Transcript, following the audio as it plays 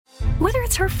Whether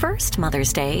it's her first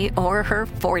Mother's Day or her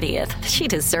 40th, she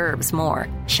deserves more.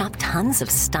 Shop tons of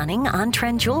stunning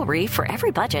on-trend jewelry for every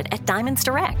budget at Diamonds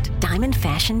Direct. Diamond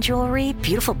fashion jewelry,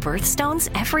 beautiful birthstones,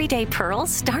 everyday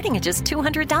pearls starting at just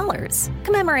 $200.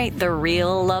 Commemorate the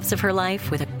real loves of her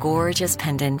life with a gorgeous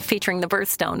pendant featuring the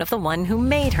birthstone of the one who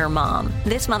made her mom.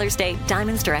 This Mother's Day,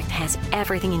 Diamonds Direct has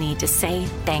everything you need to say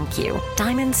thank you.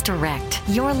 Diamonds Direct.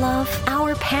 Your love,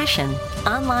 our passion.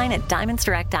 Online at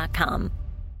diamondsdirect.com.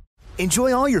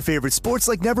 Enjoy all your favorite sports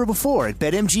like never before at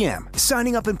BetMGM.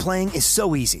 Signing up and playing is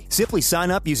so easy. Simply sign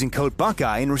up using code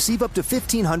Buckeye and receive up to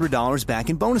 $1,500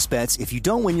 back in bonus bets if you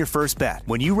don't win your first bet.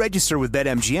 When you register with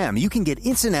BetMGM, you can get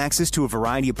instant access to a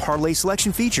variety of parlay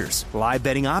selection features, live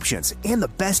betting options, and the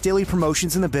best daily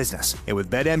promotions in the business. And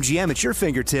with BetMGM at your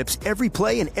fingertips, every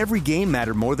play and every game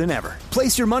matter more than ever.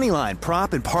 Place your moneyline,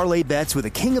 prop, and parlay bets with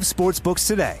the king of sportsbooks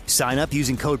today. Sign up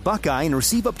using code Buckeye and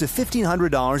receive up to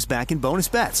 $1,500 back in bonus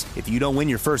bets if you don't win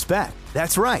your first bet.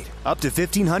 That's right, up to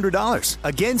 $1,500.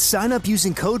 Again, sign up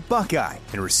using code Buckeye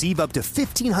and receive up to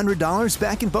 $1,500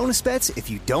 back in bonus bets if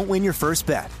you don't win your first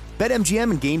bet.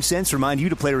 BetMGM and GameSense remind you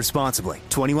to play responsibly.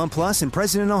 21 plus and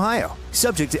present in Ohio.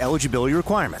 Subject to eligibility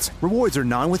requirements. Rewards are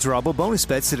non-withdrawable bonus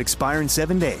bets that expire in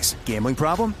 7 days. Gambling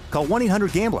problem? Call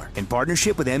 1-800-GAMBLER in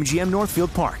partnership with MGM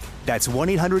Northfield Park. That's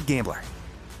 1-800-GAMBLER.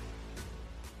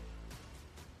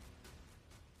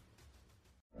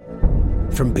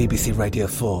 From BBC Radio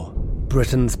 4,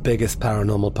 Britain's biggest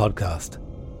paranormal podcast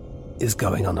is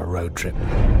going on a road trip.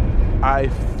 I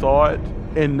thought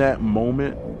in that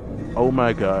moment, oh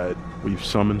my God, we've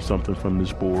summoned something from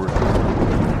this board.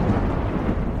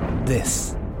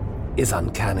 This is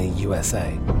Uncanny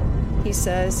USA. He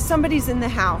says, somebody's in the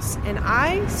house, and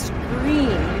I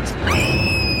screamed.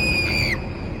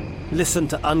 Listen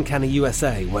to Uncanny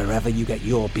USA wherever you get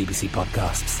your BBC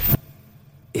podcasts,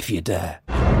 if you dare.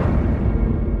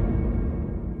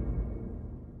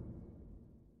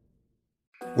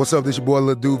 What's up, this your boy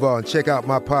Lil Duval, and check out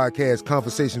my podcast,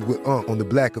 Conversations with Unc, on the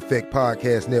Black Effect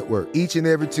Podcast Network. Each and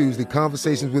every Tuesday,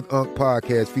 Conversations with Unc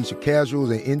podcast feature casuals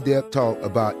and in-depth talk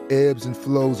about ebbs and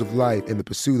flows of life and the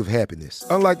pursuit of happiness.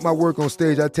 Unlike my work on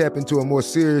stage, I tap into a more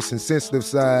serious and sensitive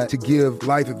side to give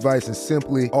life advice and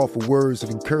simply offer words of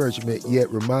encouragement, yet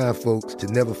remind folks to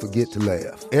never forget to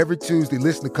laugh. Every Tuesday,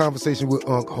 listen to Conversations with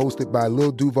Unc, hosted by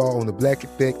Lil Duval on the Black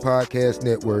Effect Podcast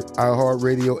Network,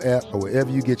 iHeartRadio app, or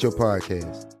wherever you get your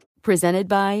podcasts. Presented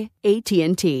by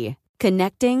AT&T.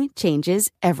 Connecting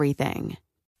changes everything.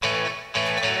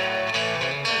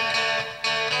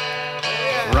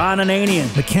 Ron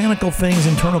Ananian. Mechanical things,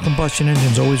 internal combustion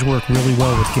engines always work really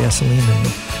well with gasoline in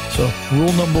them. So,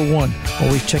 rule number one,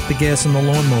 always check the gas in the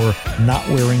lawnmower, not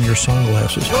wearing your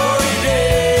sunglasses.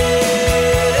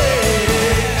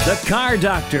 The Car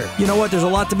Doctor. You know what? There's a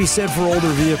lot to be said for older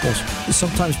vehicles.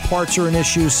 Sometimes parts are an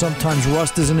issue, sometimes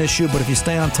rust is an issue, but if you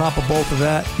stay on top of both of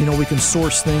that, we can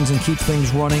source things and keep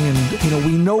things running, and,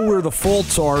 we know where the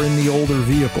faults are in the older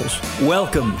vehicles.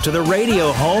 Welcome to the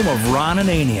radio home of Ron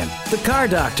Ananian, The Car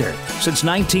Doctor. Since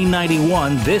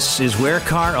 1991, this is where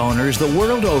car owners the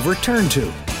world over turn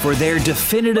to for their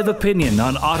definitive opinion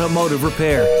on automotive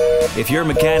repair. If your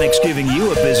mechanic's giving you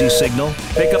a busy signal,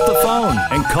 pick up the phone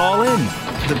and call in.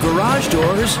 The garage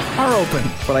doors are open.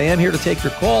 But I am here to take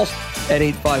your calls at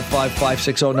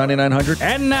 855-560-9900.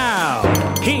 And now,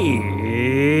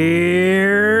 here's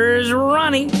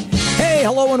Ronnie. Hey,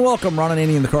 hello and welcome. Ron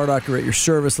Ananian, the Car Doctor at your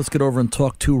service. Let's get over and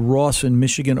talk to Ross in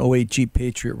Michigan, 08 Jeep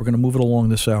Patriot. We're going to move it along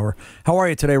this hour. How are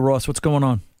you today, Ross? What's going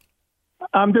on?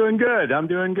 I'm doing good. What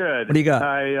do you got?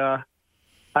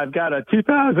 I've got a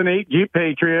 2008 Jeep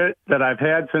Patriot that I've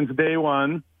had since day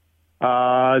one.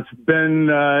 It's been,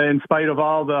 in spite of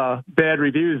all the bad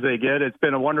reviews they get, it's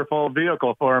been a wonderful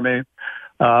vehicle for me.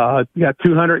 Got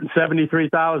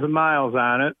 273,000 miles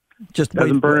on it. Just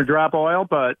doesn't burn a drop of oil,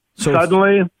 but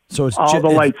suddenly all the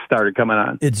lights started coming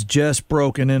on. It's just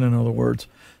broken in other words.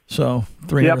 So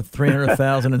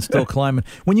 300,000 and still climbing.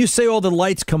 When you say all the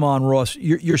lights come on, Ross,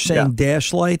 you're saying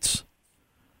dash lights?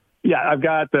 Yeah, I've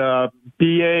got the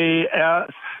BAS,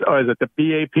 or is it the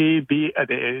BAP, the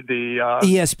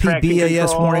ESP, BAS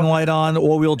control warning light on,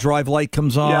 all-wheel drive light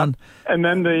comes on. Yeah. And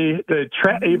then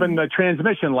even the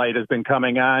transmission light has been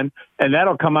coming on, and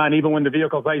that'll come on even when the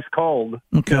vehicle's ice cold.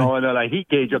 Okay. And then a heat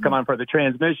gauge will come on for the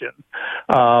transmission.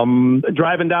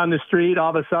 Driving down the street, all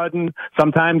of a sudden,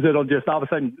 sometimes it'll just all of a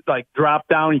sudden like drop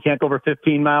down. You can't go over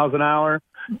 15 miles an hour.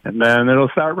 And then it'll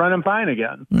start running fine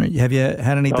again. Right. Have you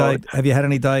had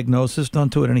any diagnosis done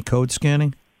to it? Any code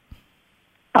scanning?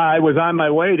 I was on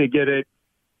my way to get it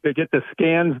to get the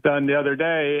scans done the other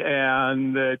day,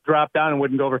 and it dropped down and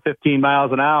wouldn't go over 15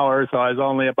 miles an hour. So I was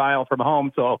only a mile from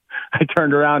home. So I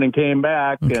turned around and came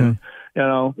back. Okay. And,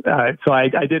 so I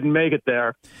didn't make it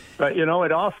there. But, it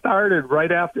all started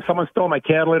right after someone stole my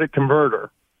catalytic converter.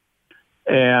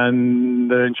 And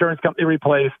the insurance company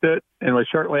replaced it. And it was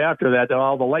shortly after that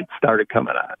all the lights started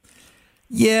coming on.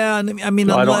 Yeah, I mean,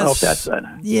 so unless, I don't know if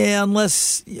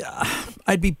that's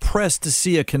I'd be pressed to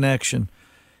see a connection.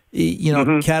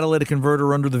 Catalytic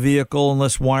converter under the vehicle,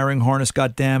 unless wiring harness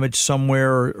got damaged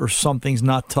somewhere or something's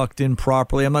not tucked in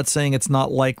properly. I'm not saying it's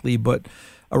not likely, but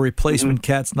a replacement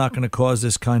cat's not going to cause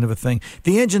this kind of a thing.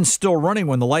 The engine's still running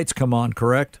when the lights come on,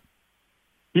 correct?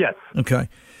 Yes. Okay.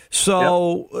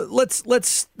 So let's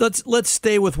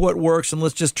stay with what works, and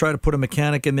let's just try to put a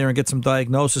mechanic in there and get some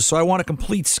diagnosis. So I want a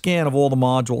complete scan of all the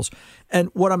modules. And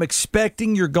what I'm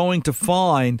expecting you're going to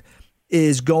find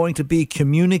is going to be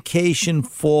communication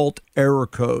fault error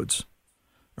codes.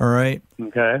 All right?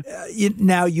 Okay.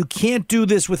 Now, you can't do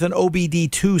this with an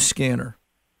OBD2 scanner.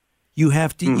 You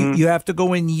have to you have to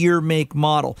go in year, make,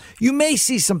 model. You may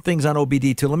see some things on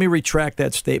OBD2. Let me retract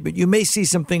that statement. You may see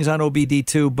some things on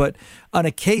OBD2, but on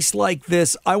a case like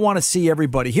this, I want to see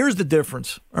everybody. Here's the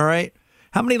difference, all right?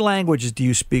 How many languages do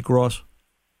you speak, Ross?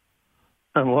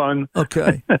 One.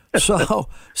 Okay. So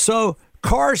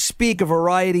cars speak a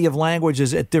variety of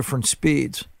languages at different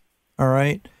speeds, all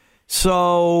right?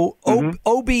 So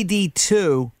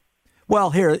OBD2, well,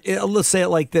 here, let's say it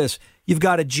like this. You've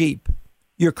got a Jeep.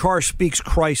 Your car speaks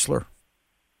Chrysler,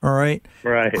 all right?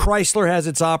 Right. Chrysler has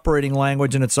its operating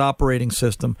language and its operating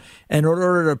system. And in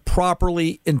order to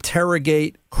properly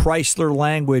interrogate Chrysler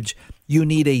language, you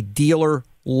need a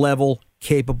dealer-level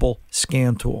capable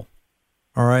scan tool,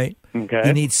 all right? Okay.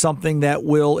 You need something that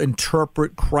will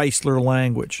interpret Chrysler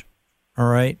language, all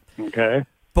right? Okay.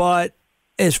 But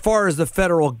as far as the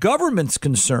federal government's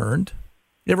concerned,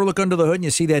 you ever look under the hood and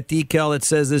you see that decal that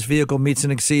says this vehicle meets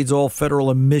and exceeds all federal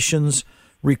emissions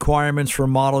requirements for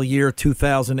model year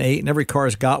 2008, and every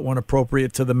car's got one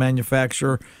appropriate to the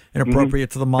manufacturer and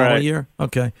appropriate to the model year.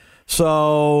 Okay,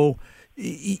 so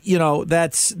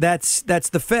that's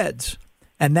the feds,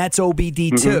 and that's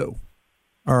OBD2.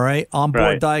 All right,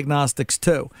 onboard diagnostics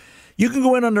 2. You can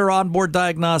go in under onboard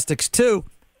diagnostics 2,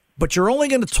 but you're only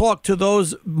going to talk to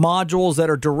those modules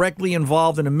that are directly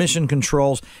involved in emission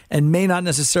controls and may not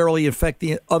necessarily affect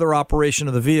the other operation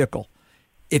of the vehicle.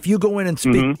 If you go in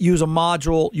and use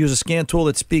a scan tool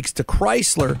that speaks to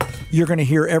Chrysler, you're going to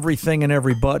hear everything and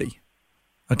everybody.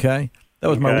 Okay? That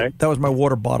was my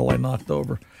water bottle I knocked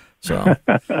over. So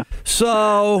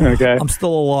I'm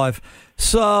still alive.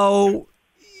 So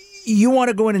you want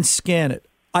to go in and scan it.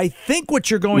 I think what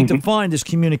you're going to find is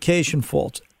communication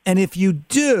faults. And if you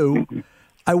do,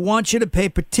 I want you to pay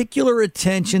particular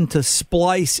attention to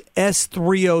splice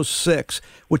S306,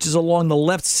 which is along the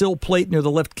left sill plate near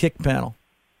the left kick panel.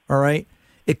 All right,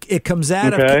 it comes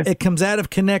out of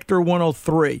connector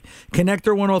 103.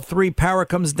 Connector 103 power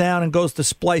comes down and goes to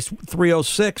splice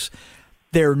 306.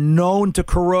 They're known to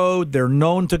corrode. They're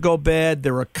known to go bad.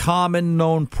 They're a common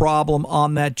known problem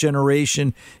on that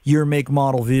generation year, make,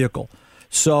 model vehicle.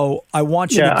 So I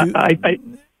want you to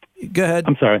do. Go ahead.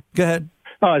 I'm sorry. Go ahead.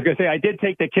 Oh, I was going to say I did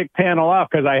take the kick panel off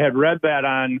because I had read that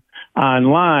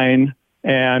online,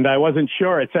 and I wasn't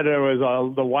sure. It said it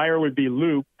was the wire would be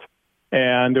looped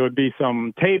and there would be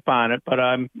some tape on it, but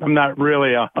I'm not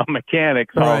really a mechanic,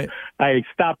 so I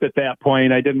stopped at that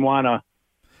point. I didn't want to.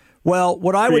 Well,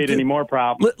 what I would do, any more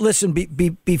problems. Listen,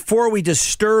 before we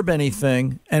disturb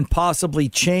anything and possibly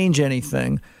change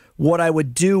anything, what I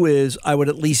would do is I would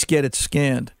at least get it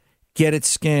scanned.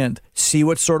 See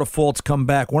what sort of faults come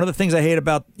back. One of the things I hate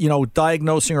about,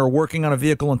 diagnosing or working on a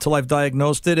vehicle until I've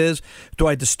diagnosed it is, do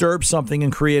I disturb something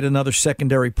and create another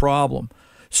secondary problem?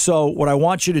 So what I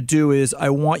want you to do is I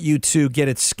want you to get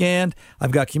it scanned.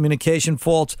 I've got communication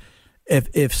faults.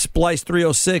 If Splice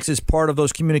 306 is part of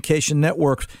those communication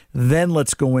networks, then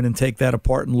let's go in and take that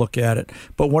apart and look at it.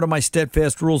 But one of my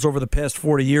steadfast rules over the past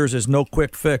 40 years is no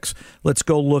quick fix. Let's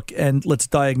go look and let's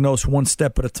diagnose one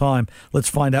step at a time. Let's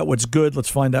find out what's good, let's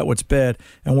find out what's bad,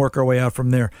 and work our way out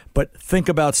from there. But think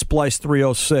about Splice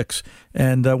 306.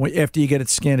 And after you get it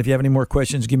scanned, if you have any more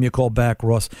questions, give me a call back,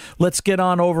 Russ. Let's get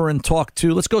on over and talk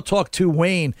to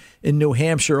Wayne in New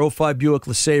Hampshire, 05 Buick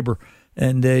LeSabre.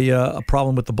 And a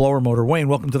problem with the blower motor. Wayne,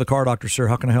 welcome to the Car Doctor, sir.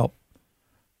 How can I help?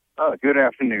 Good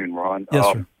afternoon, Ron. Yes,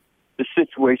 sir. This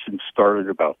situation started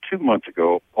about 2 months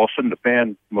ago. All of a sudden, the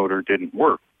fan motor didn't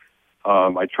work.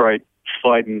 I tried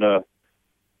sliding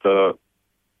the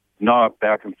knob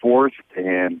back and forth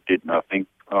and did nothing.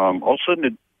 All of a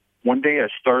sudden, one day I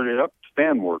started it up, the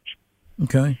fan works.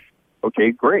 Okay.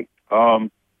 Okay, great.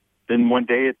 then one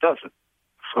day it doesn't.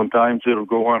 Sometimes it'll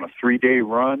go on a 3-day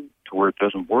run to where it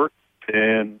doesn't work.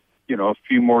 And, a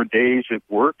few more days it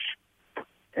works.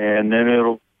 And then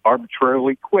it'll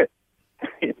arbitrarily quit.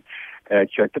 I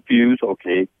check the fuse.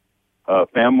 Okay.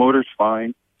 Fan motor's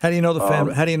fine. How do you know the fan?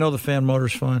 How do you know the fan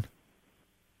motor's fine?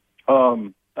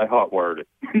 I hot wired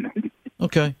it.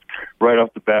 Okay. Right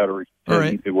off the battery. All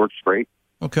right. It works great.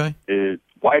 Okay. It's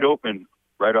wide open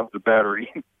right off the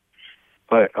battery.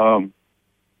 But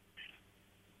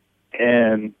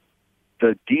and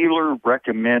the dealer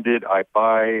recommended I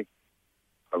buy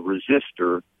a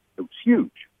resistor. It was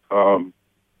huge.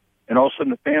 And all of a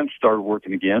sudden the fan started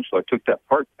working again, so I took that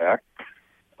part back.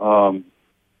 I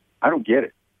don't get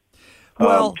it.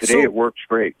 Well, today it works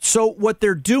great. So what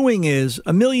they're doing is,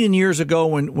 a million years ago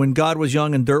when God was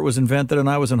young and dirt was invented and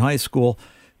I was in high school,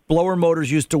 blower motors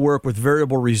used to work with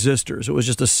variable resistors. It was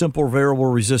just a simple variable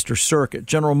resistor circuit.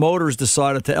 General Motors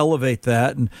decided to elevate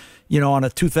that. And, on a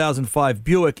 2005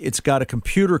 Buick, it's got a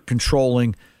computer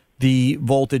controlling the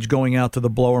voltage going out to the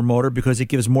blower motor because it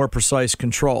gives more precise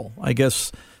control. I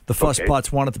guess the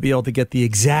fusspots wanted to be able to get the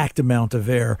exact amount of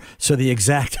air, so the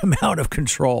exact amount of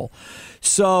control.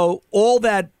 So all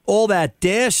that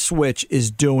dash switch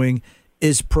is doing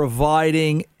is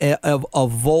providing a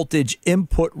voltage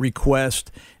input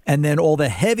request, and then all the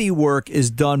heavy work is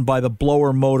done by the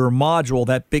blower motor module,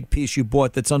 that big piece you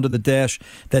bought that's under the dash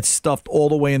that's stuffed all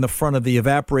the way in the front of the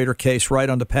evaporator case,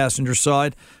 right on the passenger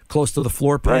side, close to the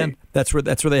floor pan. Right. That's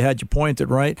where they had you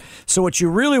pointed, right? So what you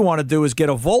really want to do is get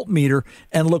a voltmeter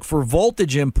and look for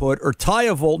voltage input, or tie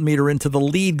a voltmeter into the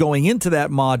lead going into that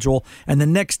module, and the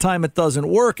next time it doesn't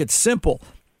work, it's simple.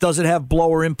 Does it have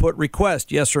blower input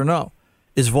request? Yes or no?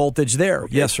 Is voltage there?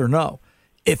 Okay. Yes or no?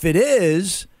 If it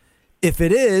is,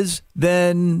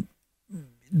 then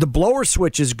the blower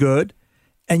switch is good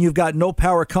and you've got no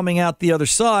power coming out the other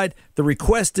side. The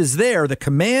request is there. The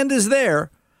command is there,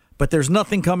 but there's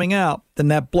nothing coming out. Then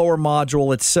that blower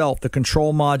module itself, the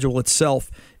control module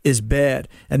itself, is bad,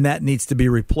 and that needs to be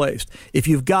replaced. If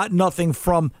you've got nothing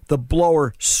from the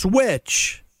blower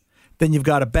switch, then you've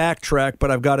got to backtrack.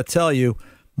 But I've got to tell you,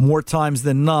 more times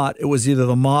than not, it was either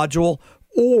the module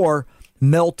or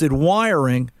melted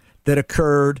wiring that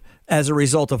occurred as a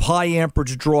result of high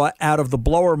amperage draw out of the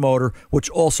blower motor, which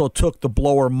also took the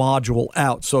blower module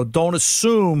out. So don't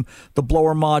assume the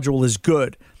blower module is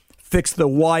good. Fix the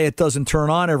why it doesn't turn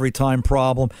on every time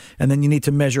problem, and then you need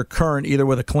to measure current either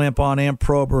with a clamp-on amp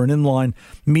probe or an inline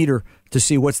meter to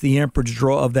see what's the amperage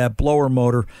draw of that blower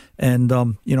motor. And,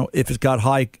 if it's got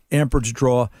high amperage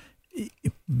draw,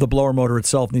 the blower motor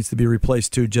itself needs to be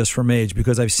replaced too, just from age,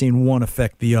 because I've seen one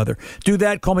affect the other. Do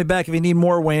that. Call me back if you need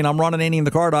more, Wayne. I'm Ron Ananian,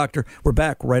 the Car Doctor. We're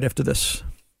back right after this.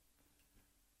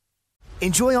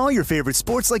 Enjoy all your favorite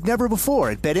sports like never before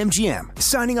at BetMGM.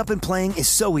 Signing up and playing is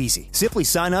so easy. Simply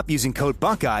sign up using code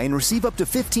Buckeye and receive up to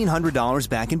 $1,500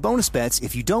 back in bonus bets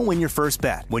if you don't win your first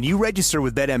bet. When you register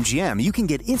with BetMGM, you can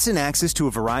get instant access to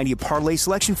a variety of parlay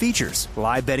selection features,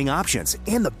 live betting options,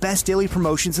 and the best daily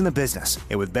promotions in the business.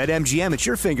 And with BetMGM at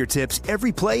your fingertips,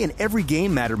 every play and every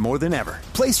game matter more than ever.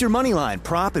 Place your moneyline,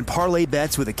 prop, and parlay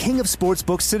bets with the king of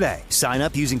sportsbooks today. Sign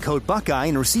up using code Buckeye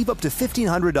and receive up to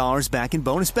 $1,500 back in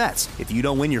bonus bets if you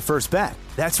don't win your first bet.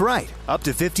 That's right, up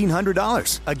to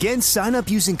 $1,500. Again, sign up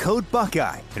using code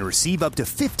Buckeye and receive up to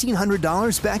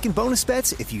 $1,500 back in bonus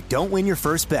bets if you don't win your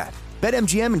first bet.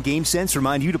 BetMGM and GameSense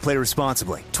remind you to play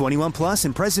responsibly. 21 plus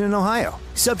and present in Ohio.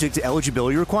 Subject to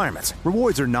eligibility requirements.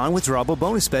 Rewards are non-withdrawable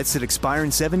bonus bets that expire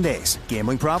in 7 days.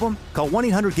 Gambling problem? Call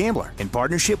 1-800-GAMBLER in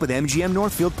partnership with MGM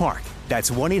Northfield Park.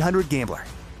 That's 1-800-GAMBLER.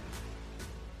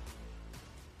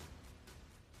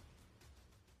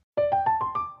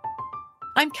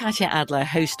 I'm Katya Adler,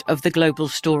 host of The Global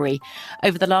Story.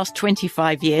 Over the last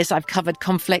 25 years, I've covered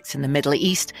conflicts in the Middle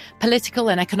East, political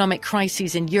and economic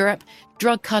crises in Europe,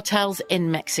 drug cartels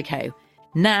in Mexico.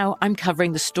 Now I'm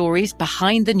covering the stories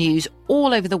behind the news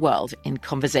all over the world in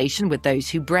conversation with those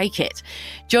who break it.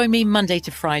 Join me Monday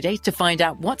to Friday to find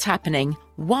out what's happening,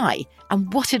 why,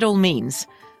 and what it all means.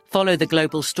 Follow The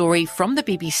Global Story from the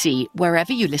BBC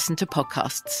wherever you listen to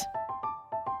podcasts.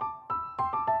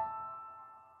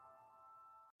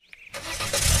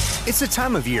 It's the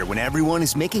time of year when everyone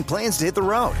is making plans to hit the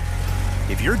road.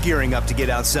 If you're gearing up to get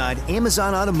outside,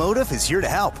 Amazon Automotive is here to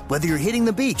help. Whether you're hitting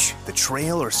the beach, the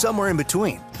trail, or somewhere in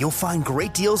between, you'll find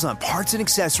great deals on parts and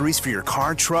accessories for your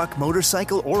car, truck,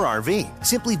 motorcycle, or RV.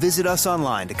 Simply visit us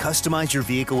online to customize your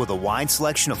vehicle with a wide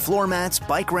selection of floor mats,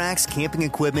 bike racks, camping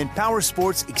equipment, power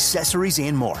sports, accessories,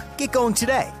 and more. Get going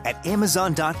today at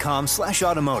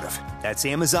Amazon.com/automotive. That's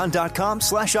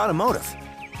Amazon.com/automotive.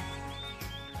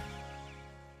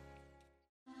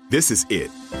 This is it.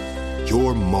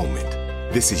 your moment.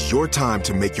 This is your time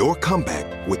to make your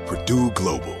comeback with Purdue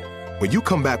Global. When you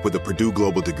come back with a Purdue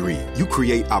Global degree, you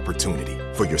create opportunity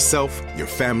for yourself, your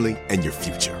family, and your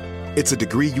future. It's a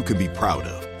degree you can be proud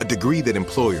of, a degree that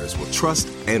employers will trust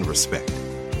and respect.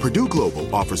 Purdue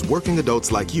Global offers working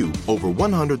adults like you over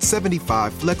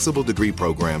 175 flexible degree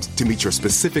programs to meet your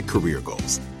specific career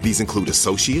goals. These include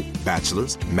associate,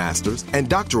 bachelor's, master's, and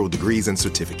doctoral degrees and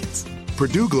certificates.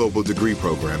 Purdue Global degree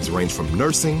programs range from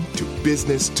nursing to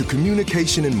business to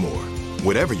communication and more.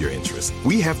 Whatever your interest,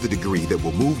 we have the degree that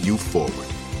will move you forward.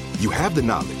 You have the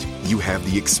knowledge, you have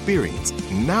the experience.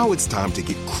 Now it's time to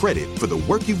get credit for the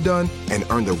work you've done and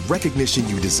earn the recognition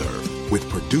you deserve with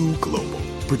Purdue Global,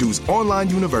 Purdue's online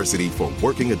university for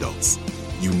working adults.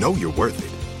 You know you're worth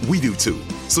it. We do too.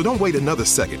 So don't wait another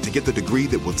second to get the degree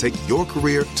that will take your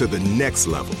career to the next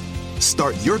level.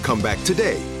 Start your comeback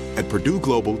today at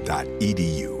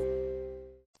purdueglobal.edu.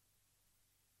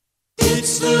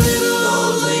 It's the little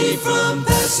old lady from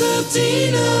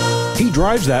Pasadena. He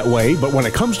drives that way, but when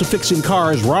it comes to fixing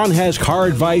cars, Ron has car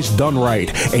advice done right.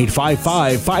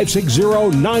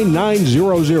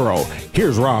 855-560-9900.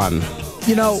 Here's Ron.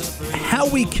 You know, how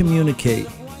we communicate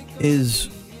is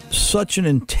such an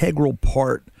integral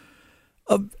part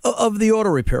of the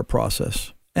auto repair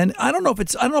process. And I don't know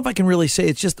if I can really say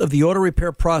it's just of the auto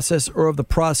repair process or of the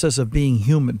process of being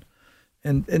human.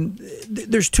 And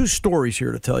there's two stories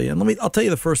here to tell you. And I'll tell you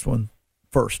the first one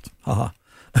first.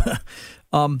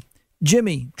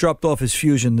 Jimmy dropped off his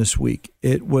Fusion this week.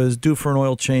 It was due for an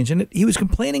oil change, and he was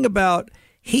complaining about,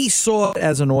 he saw it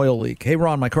as an oil leak. Hey,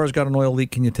 Ron, my car's got an oil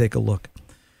leak. Can you take a look?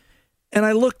 And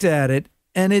I looked at it,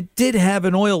 and it did have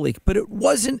an oil leak, but it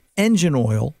wasn't engine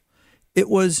oil. It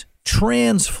was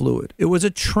trans fluid. It was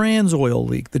a trans oil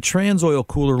leak. The trans oil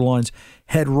cooler lines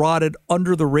had rotted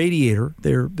under the radiator.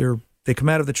 They come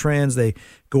out of the trans, they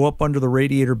go up under the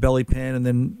radiator belly pan, and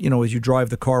then, as you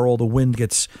drive the car, all the wind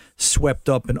gets swept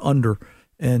up and under,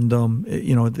 and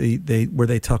where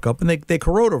they tuck up, and they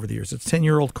corrode over the years. It's a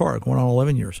 10-year-old car going on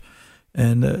 11 years,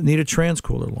 and needed trans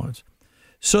cooler lines.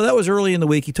 So that was early in the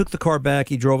week. He took the car back.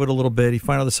 He drove it a little bit. He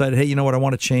finally decided, hey, you know what? I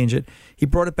want to change it. He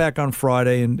brought it back on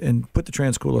Friday and put the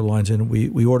trans cooler lines in.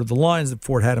 We ordered the lines.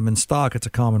 Ford had them in stock. It's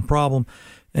a common problem.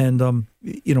 And,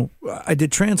 I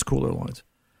did trans cooler lines.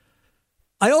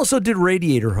 I also did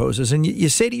radiator hoses. And you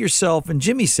say to yourself, and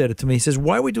Jimmy said it to me, he says,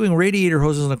 why are we doing radiator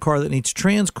hoses in a car that needs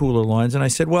trans cooler lines? And I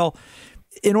said, well,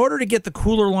 in order to get the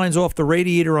cooler lines off the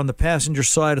radiator on the passenger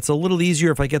side, it's a little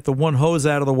easier if I get the one hose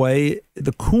out of the way.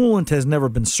 The coolant has never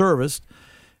been serviced,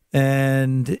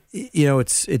 and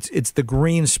it's the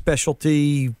Green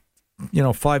Specialty,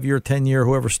 5-year, 10-year,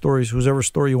 whoever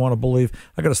story you want to believe.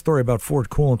 I got a story about Ford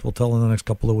coolant we'll tell in the next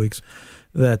couple of weeks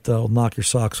that will knock your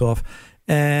socks off.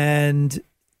 And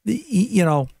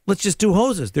let's just do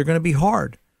hoses. They're going to be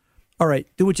hard. All right,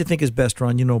 do what you think is best,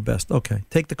 Ron. You know best. Okay,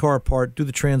 take the car apart, do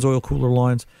the trans oil cooler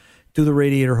lines, do the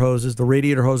radiator hoses. The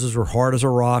radiator hoses were hard as a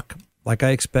rock, like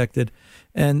I expected,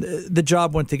 and the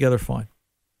job went together fine.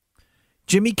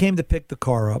 Jimmy came to pick the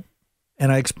car up,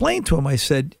 and I explained to him, I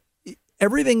said,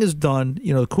 everything is done.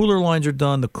 The cooler lines are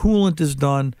done, the coolant is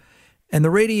done, and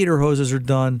the radiator hoses are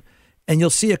done, and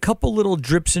you'll see a couple little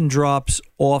drips and drops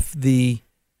off the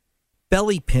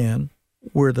belly pan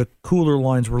where the cooler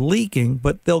lines were leaking,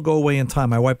 but they'll go away in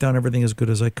time. I wiped down everything as good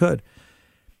as I could.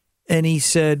 And he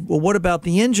said, well, what about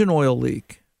the engine oil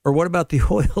leak? Or what about the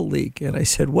oil leak? And I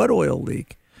said, what oil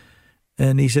leak?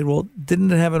 And he said, well,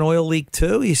 didn't it have an oil leak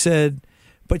too? He said,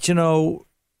 but I'm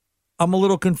a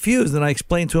little confused. And I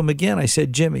explained to him again. I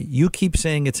said, Jimmy, you keep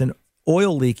saying it's an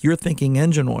oil leak. You're thinking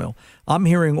engine oil. I'm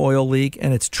hearing oil leak,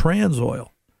 and it's trans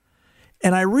oil.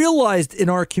 And I realized in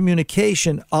our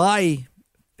communication,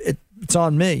 it's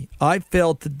on me. I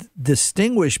failed to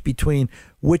distinguish between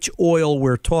which oil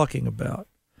we're talking about.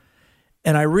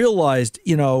 And I realized,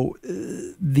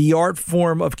 the art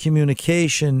form of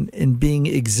communication and being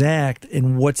exact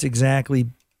in what's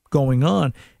exactly going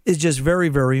on is just very,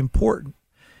 very important.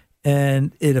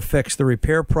 And it affects the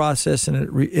repair process,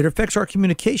 and it affects our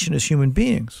communication as human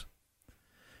beings.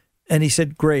 And he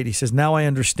said, great. He says, now I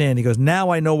understand. He goes, now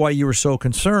I know why you were so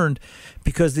concerned,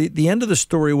 because the end of the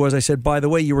story was, I said, by the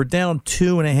way, you were down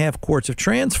 2.5 quarts of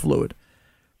trans fluid.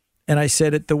 And I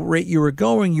said, at the rate you were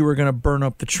going to burn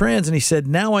up the trans. And he said,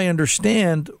 now I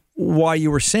understand why you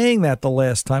were saying that the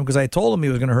last time, because I told him he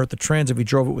was going to hurt the trans if he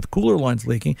drove it with cooler lines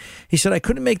leaking. He said, I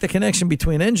couldn't make the connection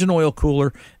between engine oil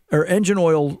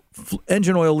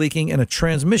leaking and a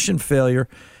transmission failure.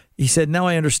 He said, now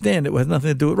I understand. It had nothing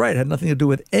to do with It had nothing to do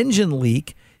with engine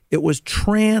leak. It was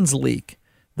trans leak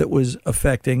that was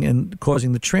affecting and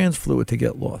causing the trans fluid to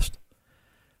get lost.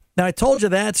 Now, I told you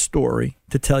that story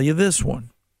to tell you this one.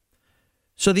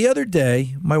 So the other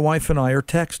day, my wife and I are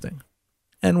texting,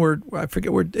 and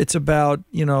it's about,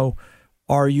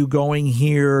 are you going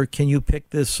here? Can you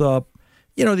pick this up?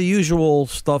 The usual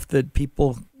stuff that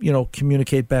people,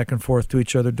 communicate back and forth to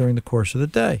each other during the course of the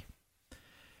day.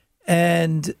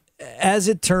 And as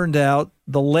it turned out,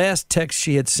 the last text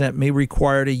she had sent me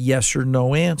required a yes or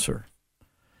no answer.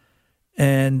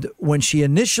 And when she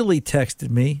initially texted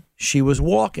me, she was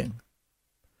walking.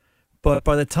 But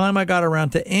by the time I got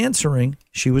around to answering,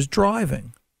 she was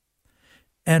driving.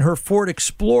 And her Ford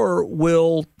Explorer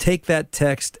will take that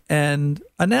text and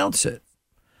announce it.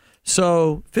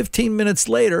 So 15 minutes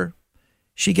later,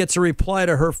 she gets a reply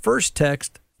to her first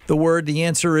text. The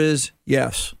answer is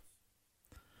yes.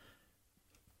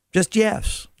 Just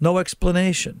yes. No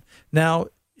explanation. Now,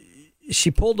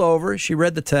 she pulled over, she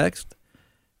read the text,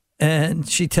 and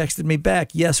she texted me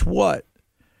back, yes, what?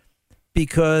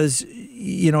 Because,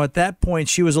 at that point,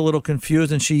 she was a little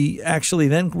confused, and she actually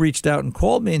then reached out and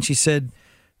called me, and she said,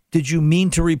 did you mean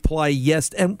to reply yes?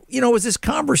 And, it was this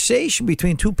conversation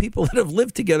between two people that have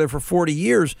lived together for 40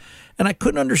 years, and I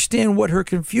couldn't understand what her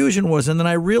confusion was. And then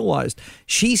I realized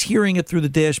she's hearing it through the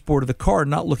dashboard of the car,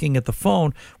 not looking at the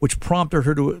phone, which prompted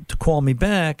her to call me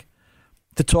back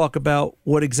to talk about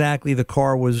what exactly the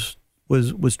car was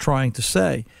trying to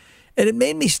say. And it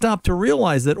made me stop to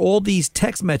realize that all these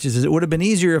text messages, it would have been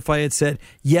easier if I had said,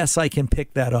 yes, I can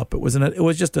pick that up. It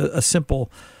was just a simple,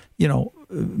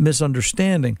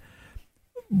 misunderstanding.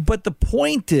 But the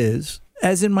point is,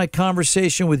 as in my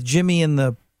conversation with Jimmy and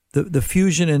the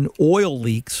fusion and oil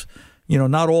leaks,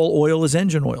 not all oil is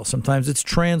engine oil. Sometimes it's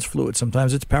trans fluid.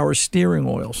 Sometimes it's power steering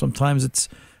oil. Sometimes it's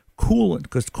coolant,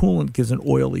 because coolant gives an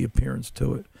oily appearance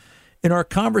to it. In our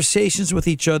conversations with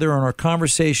each other, in our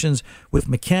conversations with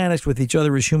mechanics, with each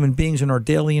other as human beings, in our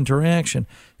daily interaction,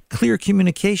 clear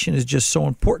communication is just so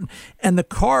important. And the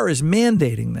car is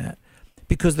mandating that,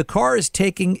 because the car is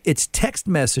taking its text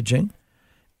messaging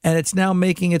and it's now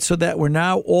making it so that we're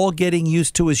now all getting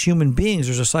used to, as human beings,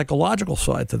 there's a psychological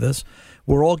side to this,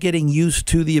 we're all getting used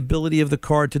to the ability of the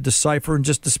car to decipher and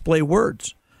just display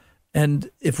words. And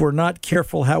if we're not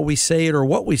careful how we say it or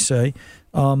what we say,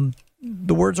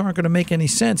 the words aren't going to make any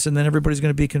sense, and then everybody's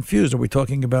going to be confused. Are we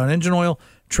talking about engine oil,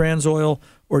 trans oil,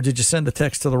 or did you send the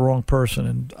text to the wrong person?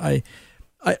 And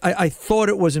I thought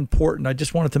it was important. I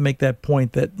just wanted to make that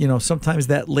point that, sometimes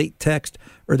that late text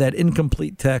or that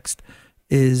incomplete text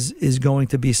is going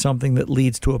to be something that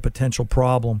leads to a potential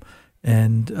problem.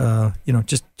 And,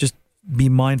 just be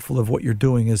mindful of what you're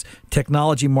doing as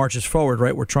technology marches forward,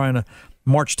 right? We're trying to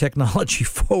march technology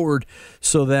forward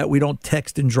so that we don't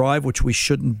text and drive, which we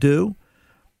shouldn't do.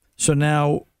 So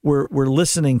now we're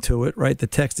listening to it, right? The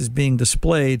text is being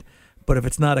displayed, but if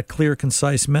it's not a clear,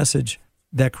 concise message,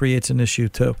 that creates an issue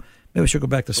too. Maybe we should go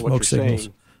back to smoke signals. Is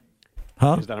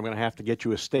that I'm going to have to get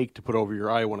you a steak to put over your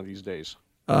eye one of these days.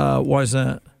 Why is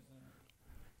that?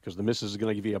 Because the missus is going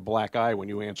to give you a black eye when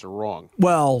you answer wrong.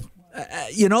 Well,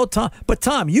 Tom. But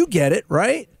Tom, you get it,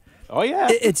 right? Oh yeah.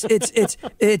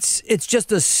 It's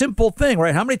just a simple thing,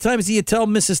 right? How many times do you tell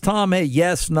Mrs. Tom, "Hey,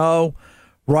 yes, no,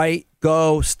 right,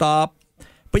 go, stop"?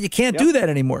 But you can't do that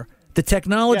anymore. The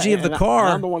technology of the car.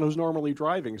 I'm the one who's normally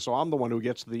driving, so I'm the one who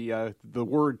gets the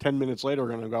word 10 minutes later.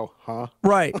 Going to go, huh?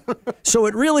 Right. So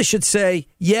it really should say,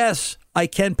 "Yes, I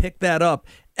can pick that up."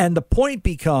 And the point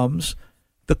becomes,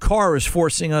 the car is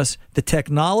forcing us, the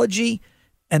technology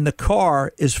and the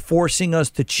car is forcing us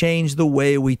to change the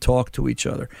way we talk to each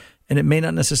other. And it may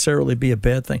not necessarily be a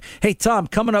bad thing. Hey, Tom,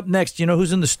 coming up next, you know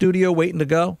who's in the studio waiting to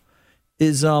go?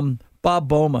 Is Bob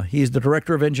Boma. He's the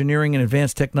Director of Engineering and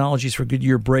Advanced Technologies for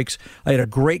Goodyear Brakes. I had a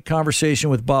great conversation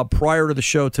with Bob prior to the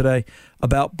show today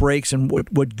about brakes and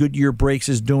what Goodyear Brakes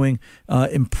is doing,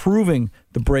 improving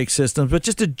the brake systems. But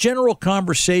just a general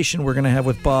conversation we're going to have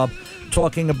with Bob,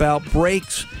 talking about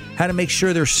brakes, how to make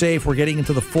sure they're safe. We're getting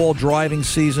into the fall driving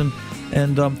season,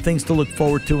 and things to look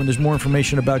forward to. And there's more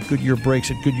information about Goodyear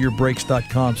Brakes at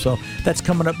GoodyearBrakes.com. So that's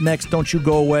coming up next. Don't you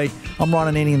go away. I'm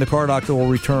Ron Ananian, the Car Doctor. Will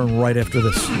return right after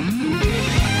this.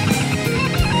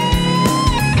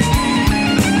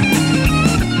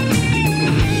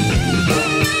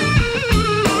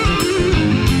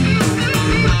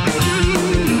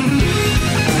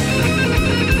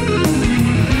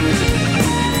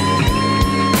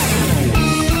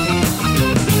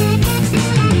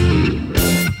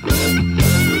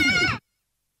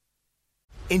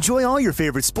 Enjoy all your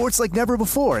favorite sports like never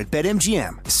before at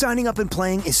BetMGM. Signing up and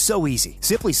playing is so easy.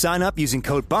 Simply sign up using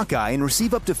code Buckeye and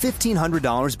receive up to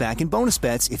 $1,500 back in bonus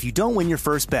bets if you don't win your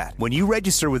first bet. When you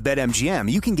register with BetMGM,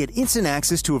 you can get instant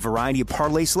access to a variety of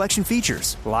parlay selection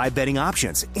features, live betting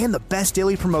options, and the best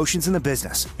daily promotions in the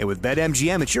business. And with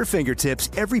BetMGM at your fingertips,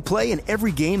 every play and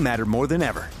every game matter more than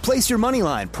ever. Place your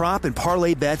moneyline, prop, and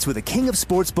parlay bets with the king of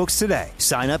sportsbooks today.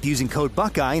 Sign up using code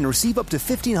Buckeye and receive up to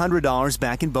 $1,500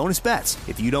 back in bonus bets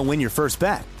if you don't win your first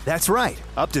bet. That's right,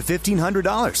 up to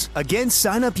 $1,500. Again,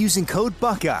 sign up using code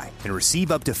Buckeye and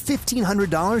receive up to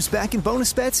 $1,500 back in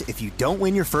bonus bets if you don't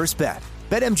win your first bet.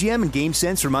 BetMGM and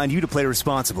GameSense remind you to play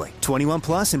responsibly. 21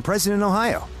 plus and present in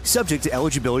Ohio. Subject to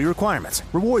eligibility requirements.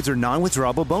 Rewards are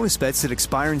non-withdrawable bonus bets that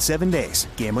expire in 7 days.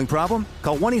 Gambling problem?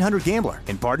 Call 1-800-GAMBLER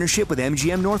in partnership with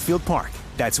MGM Northfield Park.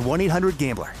 That's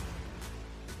 1-800-GAMBLER.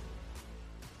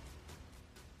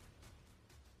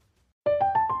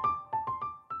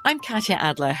 I'm Katya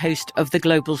Adler, host of The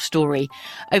Global Story.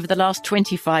 Over the last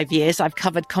 25 years, I've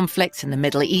covered conflicts in the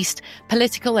Middle East,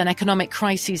 political and economic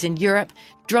crises in Europe,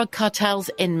 drug cartels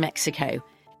in Mexico.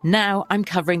 Now I'm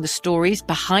covering the stories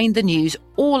behind the news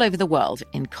all over the world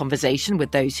in conversation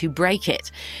with those who break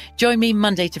it. Join me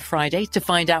Monday to Friday to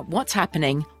find out what's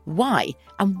happening, why,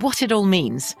 and what it all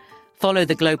means. Follow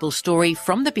The Global Story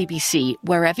from the BBC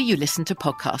wherever you listen to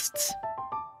podcasts.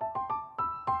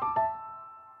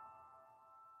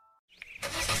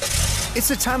 It's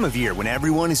the time of year when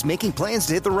everyone is making plans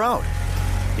to hit the road.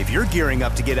 If you're gearing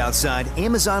up to get outside,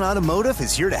 Amazon Automotive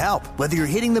is here to help. Whether you're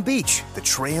hitting the beach, the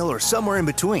trail, or somewhere in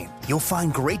between, you'll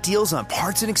find great deals on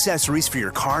parts and accessories for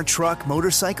your car, truck,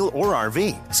 motorcycle, or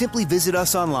RV. Simply visit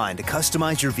us online to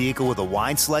customize your vehicle with a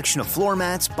wide selection of floor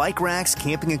mats, bike racks,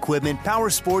 camping equipment, power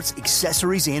sports,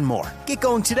 accessories, and more. Get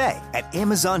going today at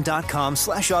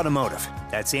Amazon.com/automotive.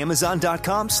 That's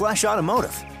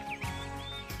Amazon.com/automotive.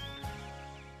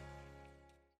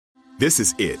 This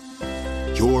is it.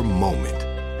 Your moment.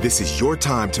 This is your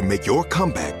time to make your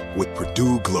comeback with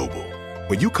Purdue Global.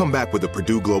 When you come back with a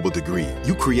Purdue Global degree,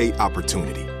 you create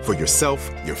opportunity for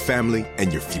yourself, your family,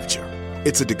 and your future.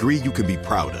 It's a degree you can be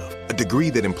proud of, a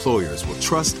degree that employers will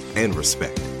trust and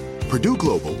respect. Purdue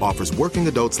Global offers working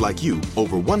adults like you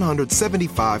over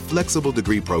 175 flexible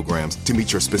degree programs to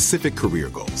meet your specific career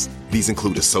goals. These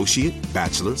include associate,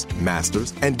 bachelor's,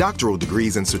 master's, and doctoral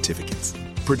degrees and certificates.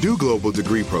 Purdue Global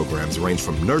degree programs range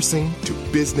from nursing to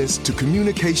business to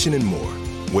communication and more.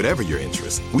 Whatever your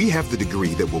interest, we have the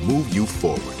degree that will move you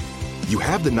forward. You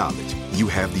have the knowledge, you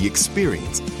have the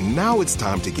experience. Now it's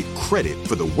time to get credit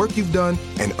for the work you've done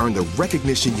and earn the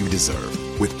recognition you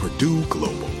deserve with Purdue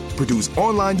Global, Purdue's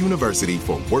online university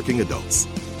for working adults.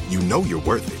 You know you're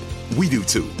worth it. We do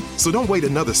too. So don't wait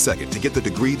another second to get the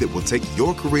degree that will take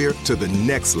your career to the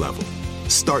next level.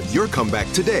 Start your comeback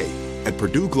today at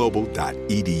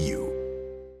purdueglobal.edu.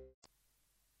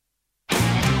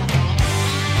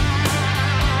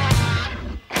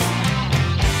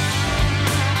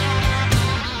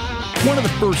 One of the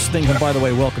first things, and by the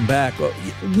way, welcome back.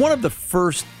 One of the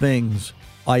first things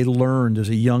I learned as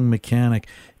a young mechanic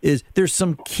is there's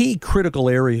some key critical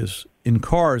areas in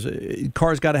cars.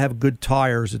 Cars got to have good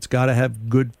tires. It's got to have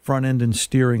good front end and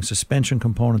steering, suspension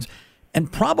components.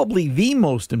 And probably the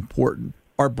most important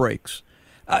are brakes.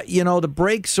 The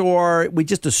brakes are, we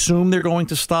just assume they're going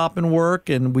to stop and work,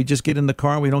 and we just get in the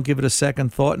car and we don't give it a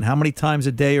second thought. And how many times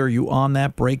a day are you on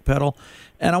that brake pedal?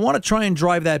 And I want to try and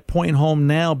drive that point home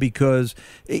now because,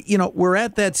 we're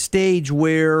at that stage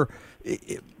where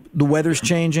the weather's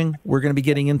changing. We're going to be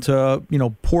getting into,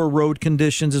 poor road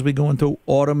conditions as we go into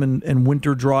autumn and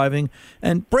winter driving.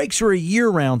 And brakes are a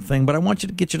year-round thing, but I want you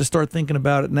to get you to start thinking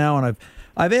about it now. And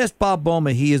I've asked Bob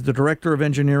Boma, he is the Director of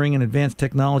Engineering and Advanced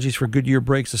Technologies for Goodyear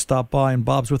Brakes, to stop by, and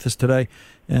Bob's with us today.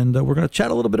 And we're going to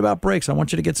chat a little bit about brakes. I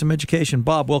want you to get some education.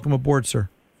 Bob, welcome aboard, sir.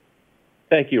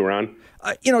 Thank you, Ron.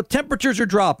 Temperatures are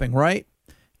dropping, right?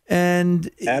 And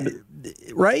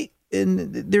right?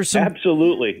 And there's some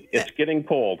Absolutely. It's getting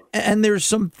cold. And there's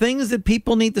some things that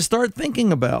people need to start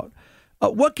thinking about.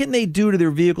 What can they do to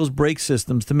their vehicles' brake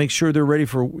systems to make sure they're ready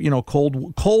for,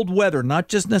 cold weather, not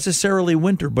just necessarily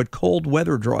winter, but cold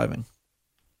weather driving?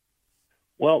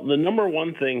 Well, the number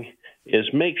one thing is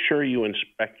make sure you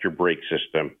inspect your brake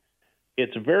system.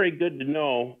 It's very good to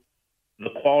know the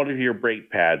quality of your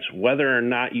brake pads, whether or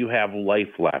not you have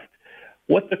life left,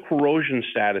 what the corrosion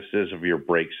status is of your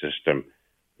brake system.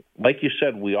 Like you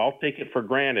said, we all take it for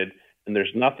granted, and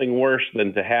there's nothing worse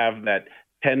than to have that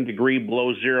 10-degree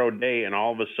below zero day, and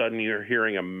all of a sudden you're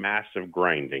hearing a massive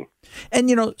grinding. And,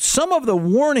 some of the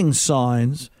warning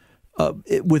signs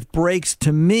with brakes,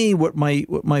 to me, what my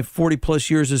 40-plus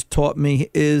years has taught me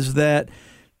is that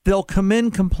they'll come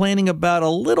in complaining about a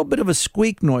little bit of a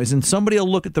squeak noise, and somebody will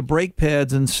look at the brake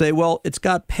pads and say, well, it's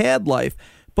got pad life,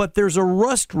 but there's a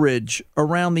rust ridge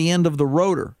around the end of the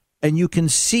rotor, and you can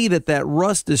see that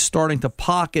rust is starting to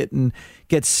pocket and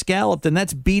get scalloped, and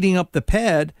that's beating up the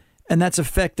pad, and that's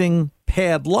affecting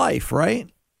pad life, right?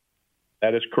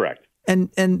 That is correct.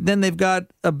 And then they've got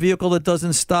a vehicle that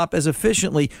doesn't stop as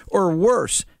efficiently, or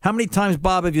worse. How many times,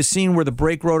 Bob, have you seen where the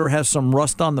brake rotor has some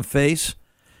rust on the face?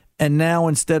 And now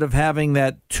instead of having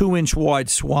that 2-inch wide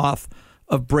swath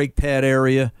of brake pad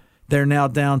area, they're now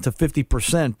down to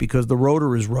 50% because the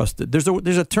rotor is rusted. There's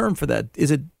a term for that.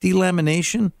 Is it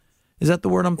delamination? Is that the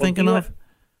word I'm thinking of?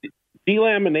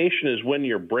 Delamination is when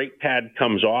your brake pad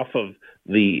comes off of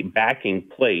the backing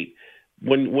plate.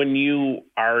 When you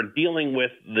are dealing with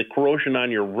the corrosion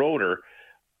on your rotor,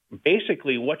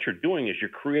 basically what you're doing is you're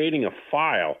creating a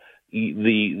file.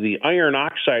 The iron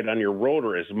oxide on your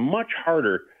rotor is much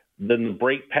harder than the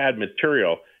brake pad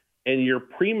material, and you're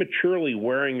prematurely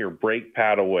wearing your brake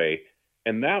pad away,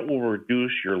 and that will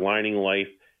reduce your lining life.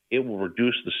 It will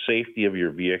reduce the safety of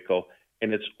your vehicle,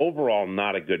 and it's overall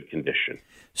not a good condition.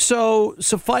 So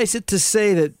suffice it to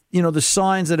say that, the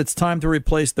signs that it's time to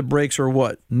replace the brakes are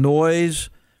what? Noise,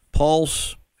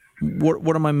 pulse?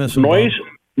 What am I missing? Noise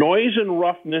and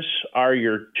roughness are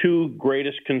your two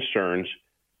greatest concerns.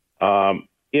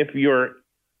 If you're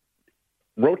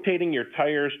rotating your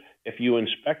tires, if you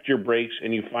inspect your brakes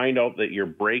and you find out that your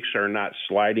brakes are not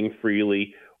sliding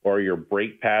freely or your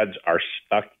brake pads are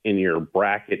stuck in your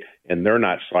bracket and they're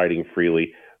not sliding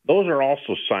freely, those are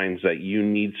also signs that you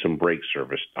need some brake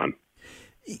service done.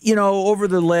 Over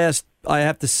the last, I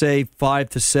have to say, 5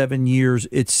 to 7 years,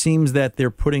 it seems that they're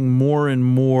putting more and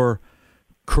more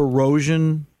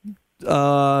corrosion.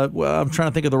 I'm trying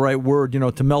to think of the right word,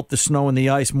 to melt the snow and the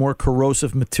ice, more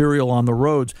corrosive material on the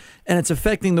roads. And it's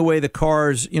affecting the way the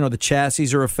cars, the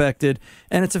chassis are affected.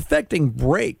 And it's affecting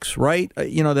brakes, right?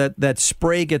 That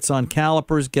spray gets on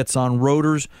calipers, gets on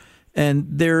rotors. And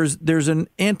there's an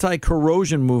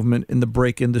anti-corrosion movement in the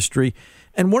brake industry.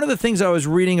 And one of the things I was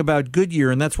reading about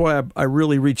Goodyear, and that's why I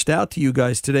really reached out to you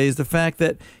guys today, is the fact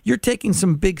that you're taking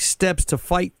some big steps to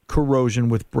fight corrosion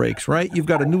with brakes, right? You've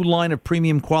got a new line of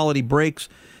premium quality brakes.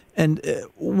 And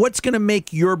what's going to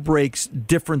make your brakes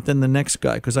different than the next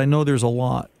guy? Because I know there's a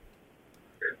lot.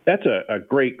 That's a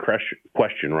great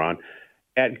question, Ron.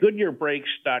 At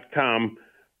GoodyearBrakes.com,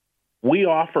 we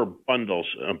offer bundles.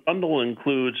 A bundle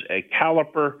includes a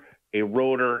caliper, a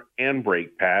rotor, and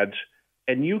brake pads,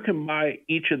 and you can buy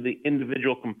each of the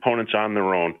individual components on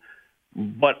their own.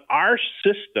 But our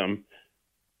system,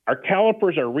 our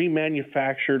calipers are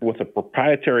remanufactured with a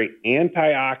proprietary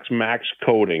anti-ox max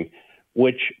coating,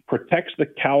 which protects the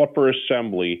caliper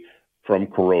assembly from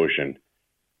corrosion.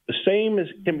 The same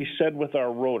can be said with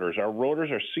our rotors. Our rotors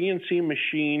are CNC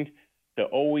machined to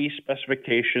OE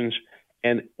specifications.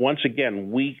 And once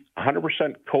again, we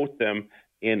 100% coat them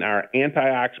in our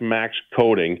Anti-Ox Max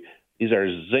coating. These are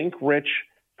zinc-rich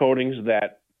coatings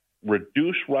that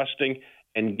reduce rusting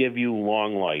and give you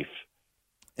long life.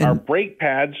 Our brake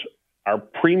pads are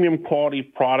premium quality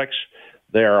products.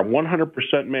 They are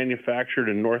 100% manufactured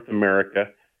in North America,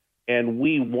 and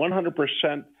we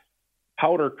 100%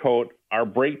 powder coat our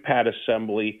brake pad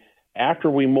assembly after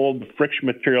we mold the friction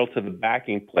material to the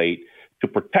backing plate to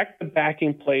protect the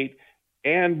backing plate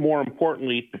and, more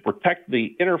importantly, to protect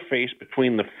the interface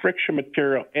between the friction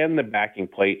material and the backing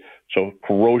plate so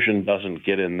corrosion doesn't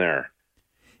get in there.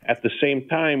 At the same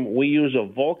time, we use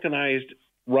a vulcanized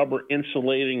rubber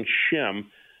insulating shim,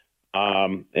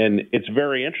 and it's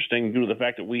very interesting due to the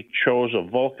fact that we chose a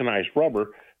vulcanized rubber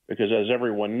because, as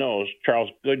everyone knows, Charles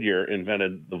Goodyear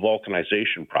invented the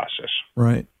vulcanization process.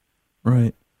 Right.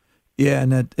 Yeah,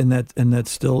 and that's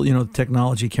still,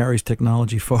 technology carries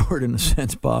technology forward in a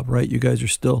sense, Bob, right? You guys are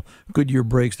still, Goodyear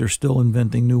brakes, they're still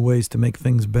inventing new ways to make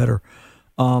things better.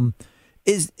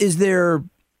 Is there,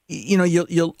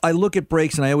 I look at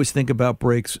brakes and I always think about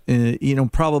brakes,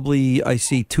 probably I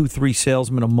see 2-3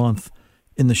 salesmen a month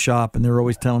in the shop and they're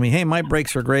always telling me, hey, my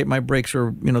brakes are great, my brakes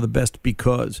are, the best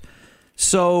because.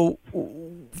 So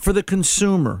for the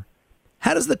consumer,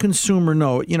 how does the consumer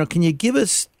know? Can you give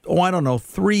us,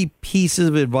 3 pieces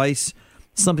of advice,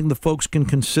 something the folks can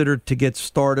consider to get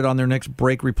started on their next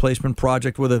brake replacement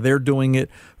project, whether they're doing it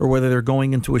or whether they're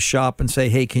going into a shop and say,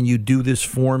 hey, can you do this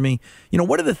for me?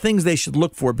 What are the things they should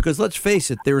look for? Because let's face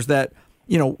it, there's that,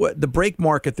 the brake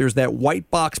market, there's that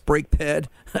white box brake pad,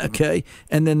 okay?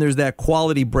 And then there's that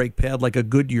quality brake pad like a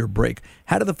Goodyear brake.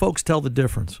 How do the folks tell the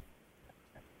difference?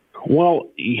 Well,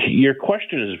 your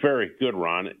question is very good,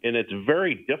 Ron, and it's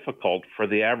very difficult for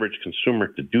the average consumer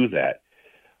to do that.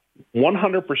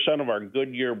 100% of our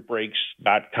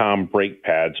GoodyearBrakes.com brake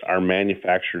pads are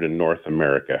manufactured in North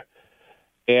America.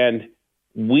 And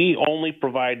we only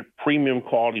provide premium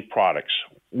quality products.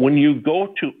 When you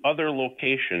go to other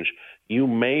locations, you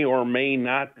may or may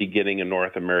not be getting a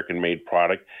North American-made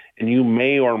product, and you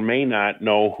may or may not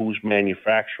know who's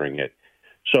manufacturing it.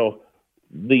 So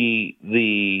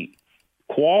the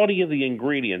quality of the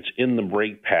ingredients in the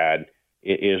brake pad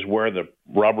is where the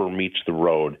rubber meets the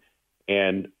road.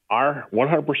 And our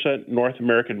 100% North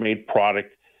American-made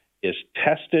product is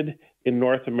tested in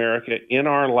North America, in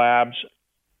our labs,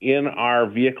 in our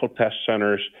vehicle test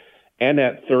centers, and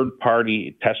at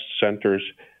third-party test centers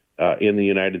in the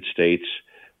United States.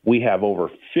 We have over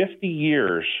 50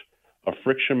 years of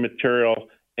friction material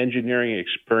engineering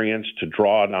experience to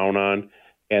draw down on,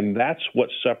 and that's what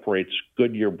separates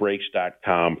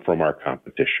GoodyearBrakes.com from our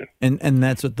competition. And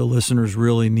that's what the listeners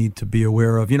really need to be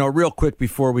aware of. Real quick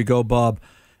before we go, Bob,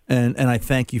 and I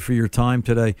thank you for your time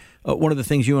today. One of the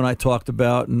things you and I talked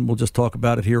about, and we'll just talk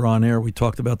about it here on air, we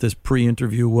talked about this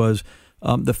pre-interview, was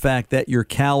the fact that your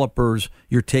calipers,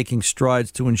 you're taking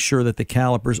strides to ensure that the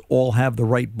calipers all have the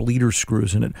right bleeder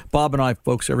screws in it. Bob and I,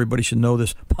 folks, everybody should know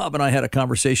this. Bob and I had a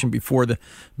conversation before the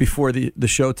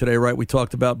show today, right? We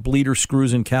talked about bleeder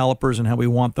screws and calipers and how we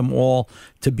want them all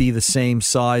to be the same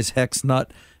size hex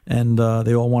nut, and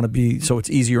they all want to be, so it's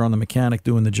easier on the mechanic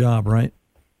doing the job, right?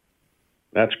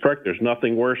 That's correct. There's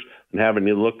nothing worse than having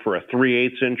to look for a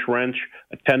 3/8-inch wrench,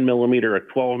 a 10 millimeter, a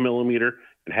 12 millimeter,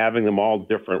 and having them all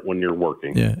different when you're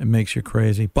working. Yeah, it makes you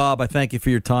crazy. Bob, I thank you for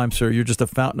your time, sir. You're just a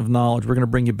fountain of knowledge. We're going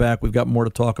to bring you back. We've got more to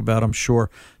talk about, I'm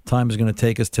sure. Time is going to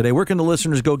take us today. Where can the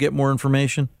listeners go get more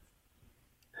information?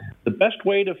 The best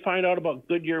way to find out about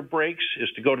Goodyear Brakes is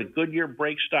to go to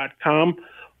GoodyearBrakes.com.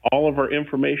 All of our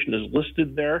information is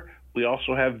listed there. We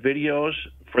also have videos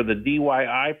for the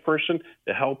DIY person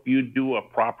to help you do a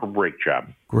proper brake job.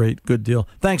 Great. Good deal.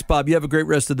 Thanks, Bob. You have a great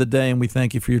rest of the day, and we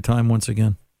thank you for your time once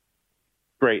again.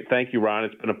 Great. Thank you, Ron.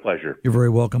 It's been a pleasure. You're very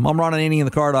welcome. I'm Ron Ananian,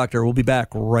 the Car Doctor. We'll be back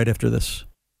right after this.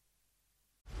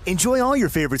 Enjoy all your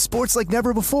favorite sports like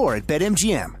never before at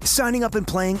BetMGM. Signing up and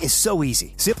playing is so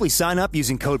easy. Simply sign up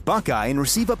using code Buckeye and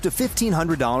receive up to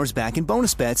 $1,500 back in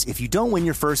bonus bets if you don't win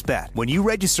your first bet. When you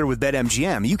register with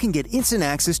BetMGM, you can get instant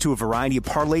access to a variety of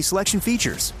parlay selection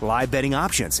features, live betting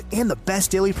options, and the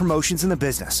best daily promotions in the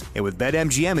business. And with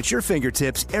BetMGM at your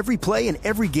fingertips, every play and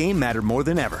every game matter more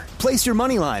than ever. Place your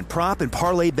moneyline, prop, and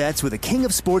parlay bets with the king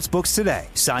of sportsbooks today.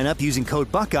 Sign up using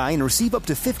code Buckeye and receive up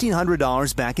to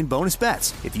 $1,500 back in bonus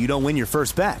bets if you don't win your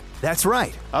first bet. That's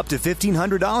right, up to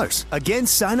 $1,500. Again,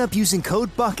 sign up using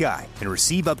code Buckeye and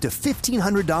receive up to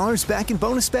 $1,500 back in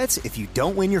bonus bets if you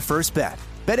don't win your first bet.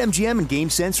 BetMGM and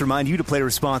GameSense remind you to play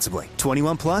responsibly.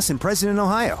 21 plus and present in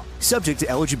Ohio. Subject to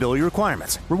eligibility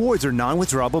requirements. Rewards are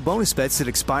non-withdrawable bonus bets that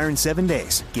expire in 7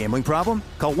 days. Gambling problem?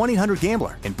 Call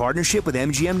 1-800-GAMBLER in partnership with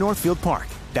MGM Northfield Park.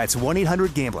 That's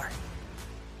 1-800-GAMBLER.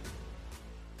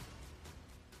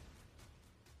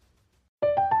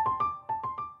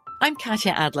 I'm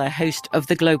Katya Adler, host of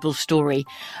The Global Story.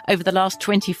 Over the last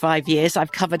 25 years,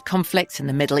 I've covered conflicts in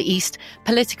the Middle East,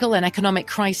 political and economic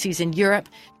crises in Europe,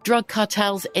 drug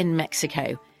cartels in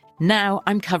Mexico. Now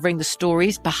I'm covering the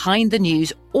stories behind the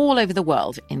news all over the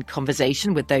world in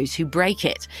conversation with those who break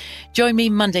it. Join me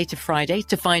Monday to Friday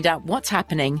to find out what's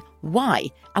happening, why,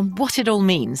 and what it all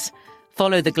means.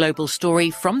 Follow The Global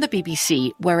Story from the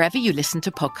BBC wherever you listen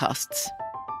to podcasts.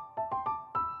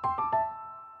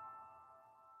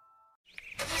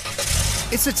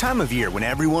 It's the time of year when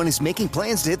everyone is making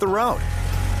plans to hit the road.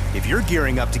 If you're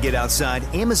gearing up to get outside,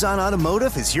 Amazon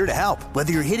Automotive is here to help.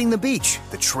 Whether you're hitting the beach,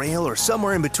 the trail, or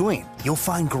somewhere in between, you'll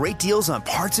find great deals on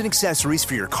parts and accessories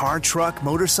for your car, truck,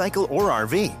 motorcycle, or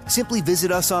RV. Simply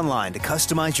visit us online to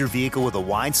customize your vehicle with a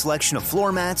wide selection of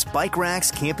floor mats, bike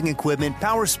racks, camping equipment,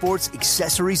 power sports,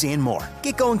 accessories, and more.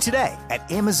 Get going today at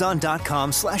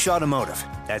Amazon.com/automotive.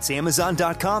 That's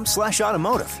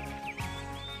Amazon.com/automotive.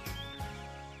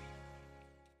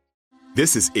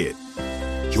 This is it.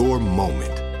 Your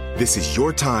moment. This is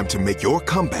your time to make your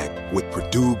comeback with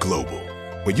Purdue Global.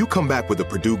 When you come back with a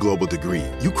Purdue Global degree,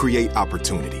 you create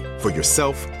opportunity for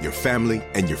yourself, your family,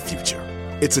 and your future.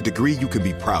 It's a degree you can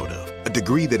be proud of, a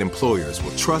degree that employers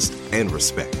will trust and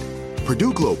respect.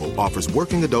 Purdue Global offers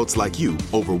working adults like you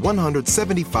over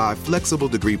 175 flexible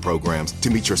degree programs to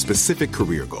meet your specific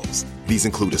career goals. These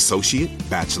include associate,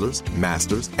 bachelor's,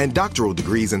 master's, and doctoral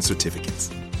degrees and certificates.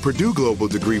 Purdue Global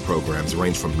degree programs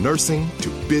range from nursing to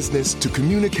business to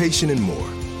communication and more.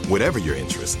 Whatever your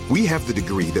interest, we have the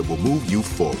degree that will move you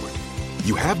forward.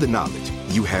 You have the knowledge,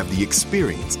 you have the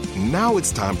experience. Now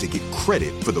it's time to get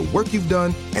credit for the work you've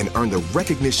done and earn the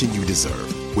recognition you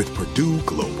deserve with Purdue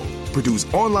Global.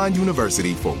 Purdue's online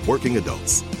university for working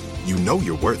adults. You know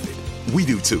you're worth it. We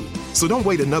do too. So don't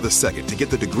wait another second to get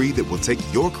the degree that will take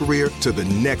your career to the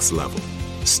next level.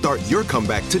 Start your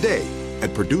comeback today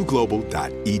at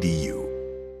PurdueGlobal.edu.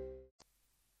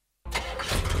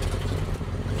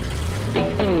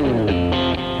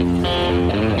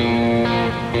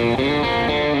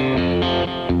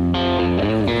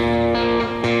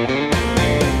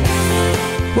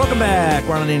 Welcome back.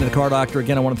 We're on the end of the Car Doctor.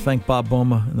 Again, I want to thank Bob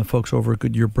Boma and the folks over at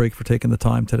Goodyear Brake for taking the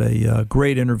time today.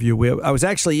 Great interview. I was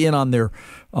actually in on their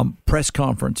press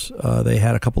conference they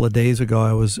had a couple of days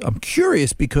ago. I'm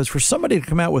curious because for somebody to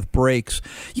come out with brakes,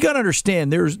 you got to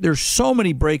understand there's so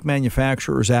many brake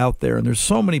manufacturers out there, and there's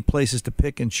so many places to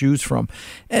pick and choose from.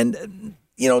 And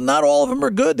not all of them are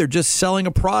good. They're just selling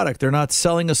a product. They're not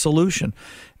selling a solution.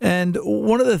 And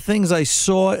one of the things I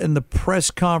saw in the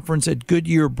press conference at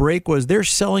Goodyear Brake was they're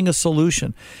selling a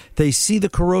solution. They see the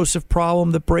corrosive problem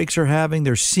that brakes are having.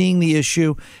 They're seeing the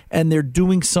issue, and they're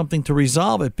doing something to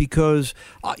resolve it. Because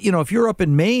if you're up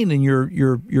in Maine and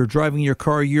you're driving your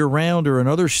car year round, or in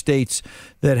other states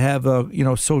that have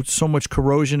so much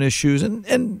corrosion issues,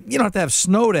 and you don't have to have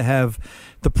snow to have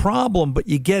the problem, but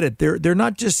you get it. They're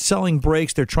not just selling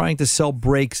brakes. They're trying to sell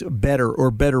brakes better, or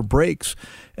better brakes,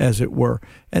 as it were.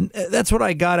 And that's what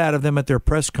I got out of them at their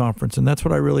press conference, and that's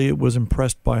what I really was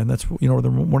impressed by. And that's one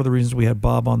of the reasons we had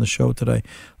Bob on the show today.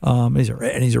 He's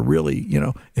a really,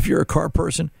 if you're a car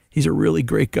person, he's a really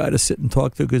great guy to sit and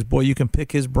talk to, because boy, you can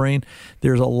pick his brain.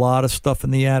 There's a lot of stuff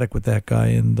in the attic with that guy,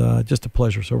 and just a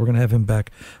pleasure. So we're going to have him back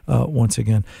once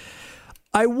again.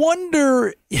 I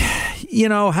wonder,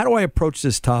 how do I approach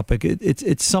this topic?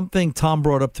 It's something Tom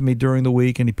brought up to me during the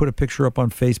week, and he put a picture up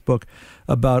on Facebook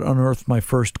about Unearthed My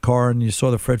First Car, and you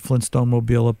saw the Fred Flintstone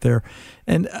mobile up there.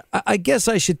 And I guess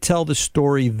I should tell the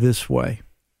story this way.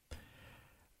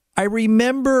 I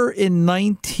remember in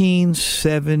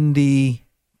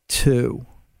 1972,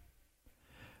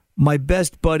 my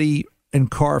best buddy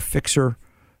and car fixer,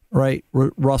 right,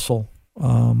 Russell,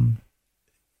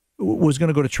 was going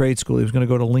to go to trade school. He was going to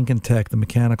go to Lincoln Tech, the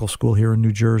mechanical school here in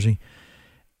New Jersey.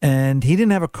 And he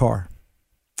didn't have a car.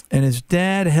 And his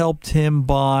dad helped him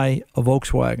buy a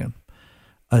Volkswagen,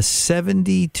 a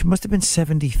 72, must have been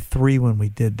 73 when we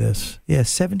did this. Yeah,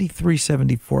 73,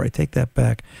 74. I take that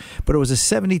back. But it was a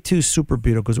 72 Super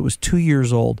Beetle because it was 2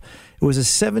 years old. It was a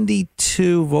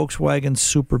 72 Volkswagen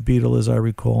Super Beetle, as I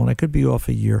recall, and I could be off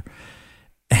a year.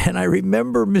 And I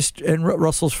remember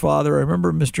Russell's father, I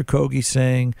remember Mr. Kogi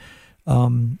saying,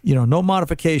 no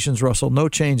modifications, Russell, no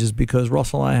changes, because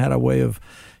Russell and I had a way of,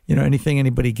 anything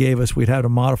anybody gave us, we'd have to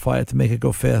modify it to make it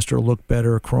go faster, look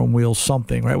better, chrome wheels,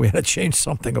 something, right? We had to change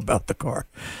something about the car.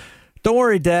 Don't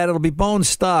worry, Dad, it'll be bone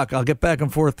stock. I'll get back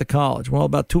and forth to college. Well,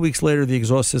 about 2 weeks later, the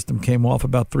exhaust system came off.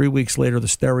 About 3 weeks later, the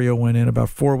stereo went in. About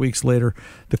 4 weeks later,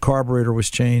 the carburetor was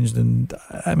changed. And,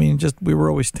 we were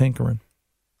always tinkering.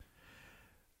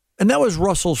 And that was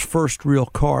Russell's first real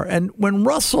car. And when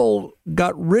Russell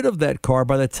got rid of that car,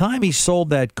 by the time he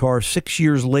sold that car 6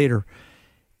 years later,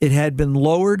 it had been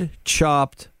lowered,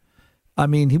 chopped.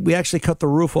 We actually cut the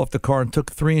roof off the car and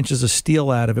took 3 inches of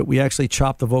steel out of it. We actually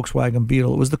chopped the Volkswagen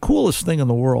Beetle. It was the coolest thing in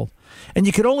the world. And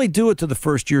you could only do it to the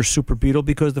first year Super Beetle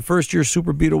because the first year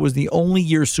Super Beetle was the only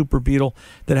year Super Beetle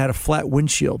that had a flat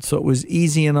windshield. So it was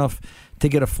easy enough to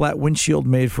get a flat windshield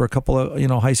made for a couple of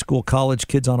high school, college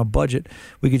kids on a budget.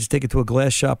 We could just take it to a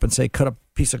glass shop and say, cut a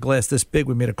piece of glass this big.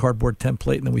 We made a cardboard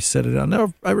template, and then we set it on.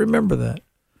 Now, I remember that.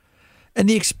 And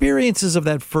the experiences of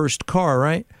that first car,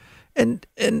 right? And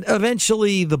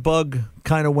eventually the bug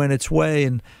kind of went its way.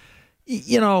 And,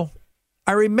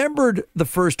 I remembered the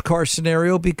first car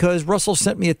scenario because Russell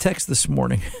sent me a text this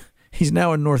morning. He's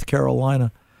now in North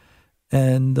Carolina.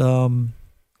 And,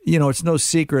 it's no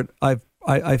secret. I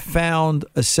found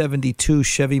a 72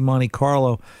 Chevy Monte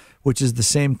Carlo, which is the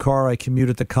same car I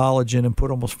commuted to college in and put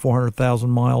almost 400,000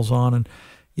 miles on. And,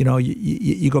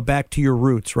 you go back to your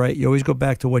roots, right? You always go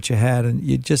back to what you had. And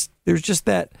there's just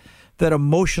that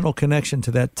emotional connection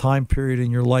to that time period in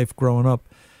your life growing up.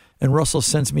 And Russell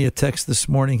sends me a text this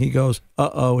morning. He goes,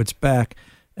 "Uh-oh, it's back."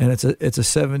 And it's a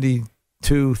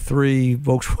 72 3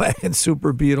 Volkswagen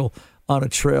Super Beetle on a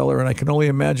trailer. And I can only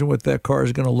imagine what that car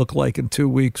is going to look like in 2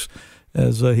 weeks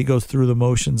as he goes through the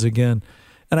motions again.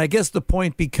 And I guess the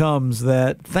point becomes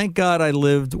that thank God I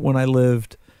lived when I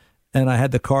lived and I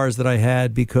had the cars that I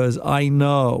had, because I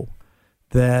know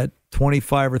that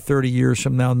 25 or 30 years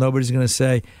from now, nobody's going to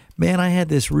say, man, I had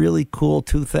this really cool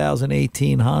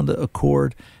 2018 Honda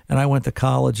Accord and I went to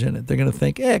college in it. They're going to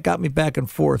think, it got me back and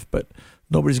forth, but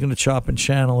nobody's going to chop and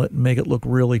channel it and make it look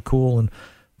really cool. And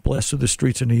blast through the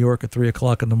streets of New York at 3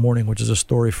 o'clock in the morning, which is a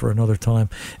story for another time.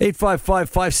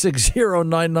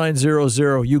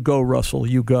 855-560-9900. You go, Russell.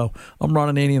 You go. I'm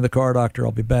Ron Ananian, the Car Doctor.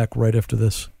 I'll be back right after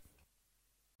this.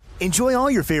 Enjoy all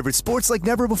your favorite sports like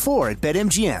never before at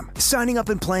BetMGM. Signing up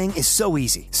and playing is so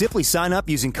easy. Simply sign up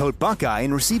using code Buckeye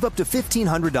and receive up to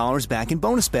 $1,500 back in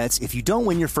bonus bets if you don't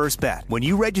win your first bet. When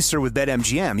you register with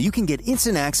BetMGM, you can get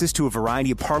instant access to a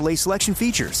variety of parlay selection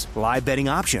features, live betting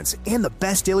options, and the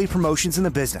best daily promotions in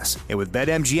the business. And with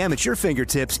BetMGM at your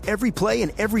fingertips, every play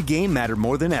and every game matter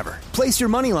more than ever. Place your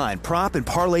moneyline, prop, and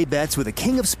parlay bets with the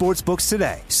king of sportsbooks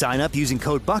today. Sign up using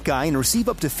code Buckeye and receive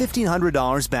up to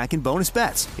 $1,500 back in bonus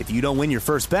bets if you don't win your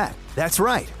first bet. That's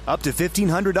right, up to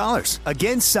 $1,500.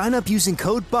 Again, sign up using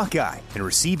code Buckeye and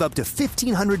receive up to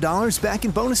 $1,500 back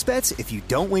in bonus bets if you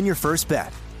don't win your first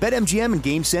bet. BetMGM and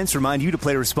GameSense remind you to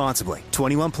play responsibly.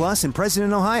 21 plus and present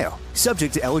in Ohio.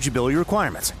 Subject to eligibility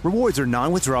requirements. Rewards are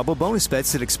non-withdrawable bonus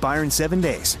bets that expire in 7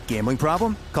 days. Gambling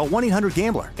problem? Call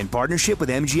 1-800-GAMBLER in partnership with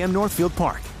MGM Northfield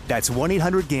Park. That's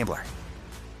 1-800-GAMBLER.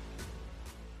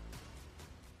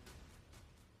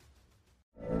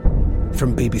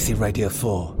 From BBC Radio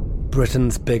 4,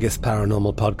 Britain's biggest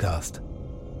paranormal podcast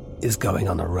is going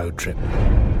on a road trip.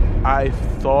 I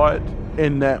thought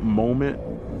in that moment,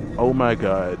 oh my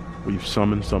God, we've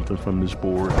summoned something from this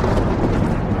board.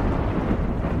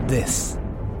 This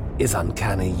is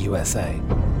Uncanny USA.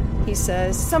 He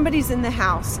says, somebody's in the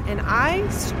house, and I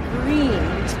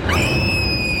screamed.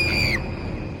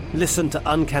 Listen to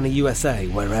Uncanny USA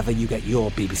wherever you get your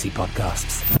BBC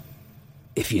podcasts,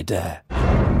 if you dare.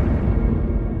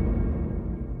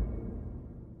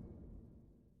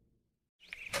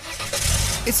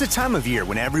 It's the time of year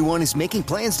when everyone is making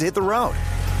plans to hit the road.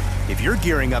 If you're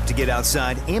gearing up to get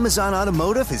outside, Amazon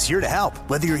Automotive is here to help.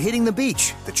 Whether you're hitting the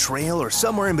beach, the trail, or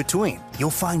somewhere in between,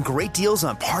 you'll find great deals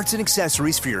on parts and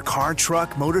accessories for your car,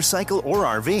 truck, motorcycle, or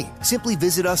RV. Simply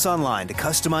visit us online to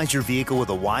customize your vehicle with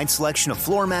a wide selection of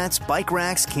floor mats, bike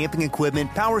racks, camping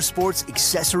equipment, power sports,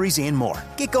 accessories, and more.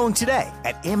 Get going today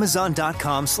at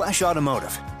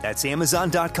Amazon.com/automotive. That's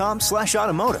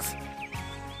Amazon.com/automotive.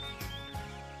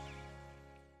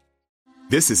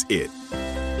 This is it.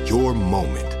 Your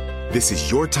moment. This is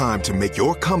your time to make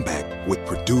your comeback with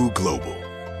Purdue Global.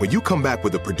 When you come back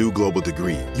with a Purdue Global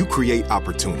degree, you create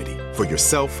opportunity for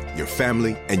yourself, your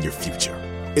family, and your future.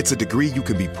 It's a degree you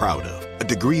can be proud of, a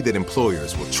degree that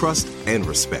employers will trust and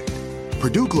respect.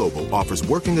 Purdue Global offers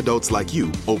working adults like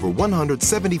you over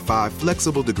 175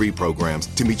 flexible degree programs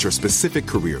to meet your specific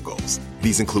career goals.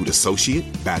 These include associate,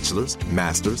 bachelor's,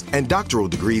 master's, and doctoral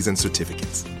degrees and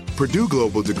certificates. Purdue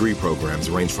Global degree programs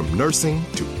range from nursing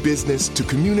to business to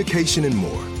communication and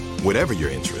more. Whatever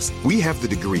your interest, we have the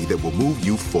degree that will move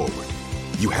you forward.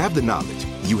 You have the knowledge,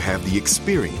 you have the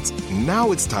experience.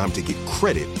 Now it's time to get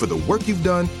credit for the work you've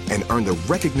done and earn the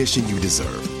recognition you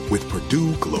deserve with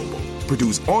Purdue Global,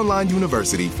 Purdue's online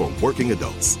university for working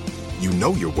adults. You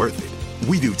know you're worth it.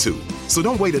 We do too. So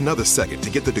don't wait another second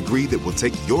to get the degree that will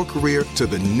take your career to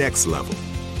the next level.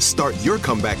 Start your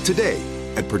comeback today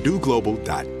at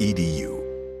purdueglobal.edu.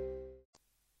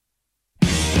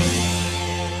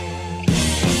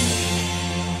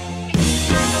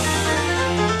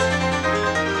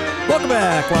 Welcome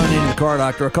back, Ron Ananian, the Car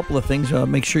Doctor. A couple of things.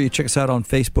 Make sure you check us out on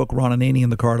Facebook, Ron Ananian,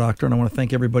 the Car Doctor. And I want to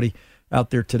thank everybody out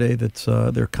there today that's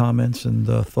their comments and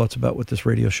thoughts about what this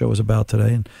radio show is about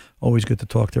today. And always good to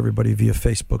talk to everybody via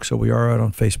Facebook. So we are out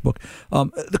on Facebook.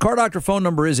 The Car Doctor phone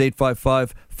number is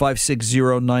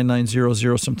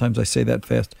 855-560-9900. Sometimes I say that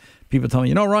fast. People tell me,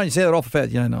 you know, Ron, you say that awful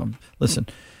fast. Yeah, I know. Listen,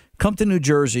 come to New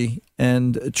Jersey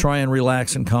and try and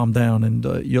relax and calm down, and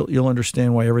you'll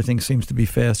understand why everything seems to be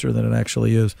faster than it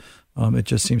actually is. It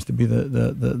just seems to be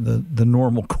the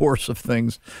normal course of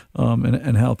things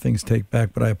and how things take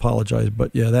back. But I apologize.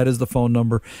 But yeah, that is the phone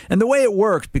number. And the way it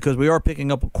works, because we are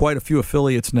picking up quite a few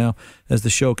affiliates now as the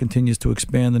show continues to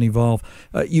expand and evolve,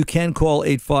 you can call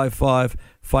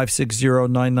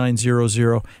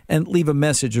 855-560-9900 and leave a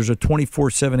message. There's a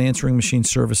 24/7 answering machine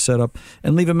service set up,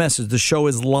 and leave a message. The show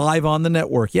is live on the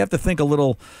network. You have to think a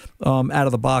little out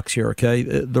of the box here, okay?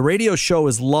 The radio show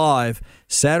is live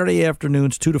Saturday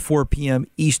afternoons, 2 to 4 p.m.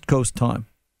 East Coast time,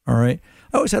 all right?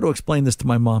 I always had to explain this to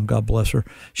my mom, God bless her.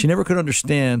 She never could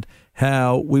understand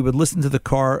how we would listen to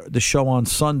the show on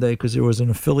Sunday because there was an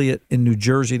affiliate in New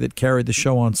Jersey that carried the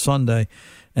show on Sunday,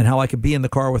 and how I could be in the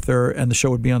car with her and the show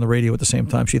would be on the radio at the same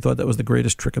time. She thought that was the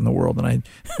greatest trick in the world, and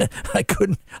I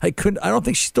couldn't. I don't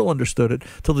think she still understood it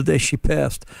till the day she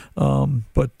passed.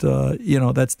 But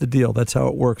that's the deal. That's how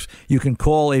it works. You can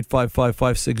call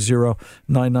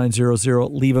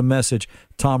 855-560-9900. Leave a message.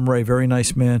 Tom Ray, very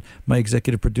nice man, my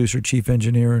executive producer, chief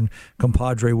engineer, and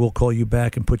compadre will call you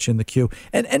back and put you in the queue.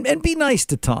 And be nice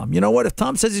to Tom. You know what? If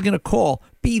Tom says he's going to call,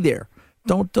 be there.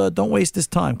 Don't waste his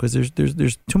time because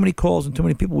there's too many calls and too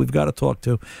many people we've got to talk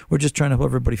to. We're just trying to help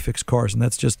everybody fix cars, and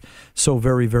that's just so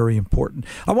very, very important.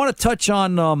 I want to touch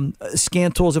on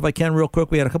scan tools if I can real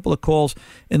quick. We had a couple of calls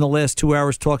in the last 2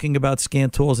 hours talking about scan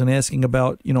tools and asking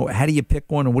about, how do you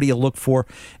pick one and what do you look for?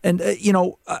 And,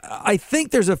 I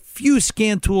think there's a few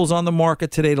scan tools on the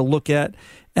market today to look at,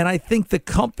 and I think the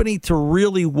company to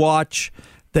really watch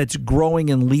that's growing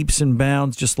in leaps and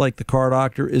bounds, just like the Car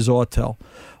Doctor, is Autel.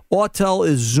 Autel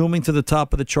is zooming to the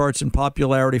top of the charts in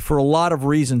popularity for a lot of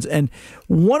reasons. And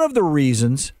one of the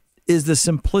reasons is the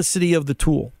simplicity of the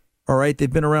tool. All right. They've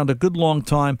been around a good long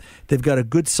time. They've got a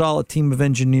good, solid team of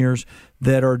engineers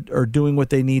that are doing what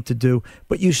they need to do.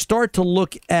 But you start to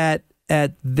look at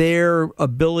their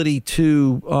ability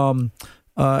to,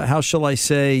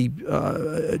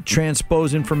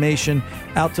 transpose information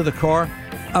out to the car.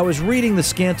 I was reading the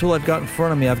scan tool I've got in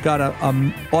front of me. I've got a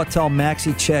Autel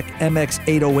MaxiCheck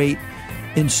MX808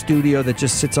 in studio that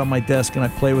just sits on my desk, and I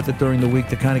play with it during the week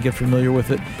to kind of get familiar with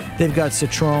it. They've got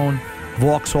Citroen,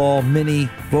 Vauxhall, Mini,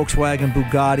 Volkswagen,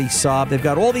 Bugatti, Saab. They've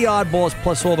got all the oddballs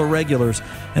plus all the regulars,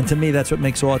 and to me that's what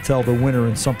makes Autel the winner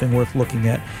and something worth looking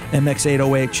at.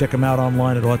 MX808, check them out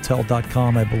online at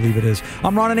autel.com, I believe it is.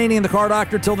 I'm Ron Ananian, the Car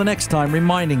Doctor. Till the next time,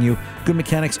 reminding you, good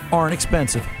mechanics aren't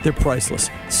expensive. They're priceless.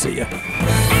 See ya.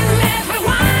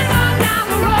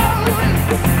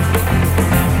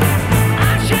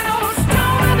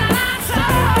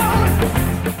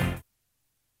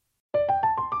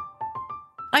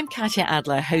 I'm Katya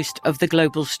Adler, host of The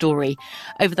Global Story.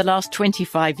 Over the last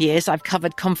 25 years, I've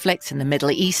covered conflicts in the Middle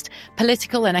East,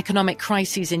 political and economic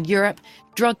crises in Europe,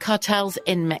 drug cartels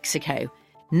in Mexico.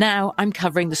 Now I'm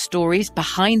covering the stories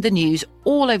behind the news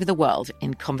all over the world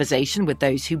in conversation with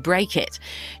those who break it.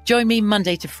 Join me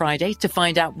Monday to Friday to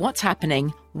find out what's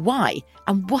happening, why,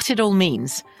 and what it all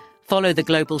means. Follow The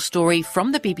Global Story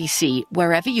from the BBC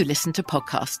wherever you listen to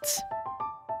podcasts.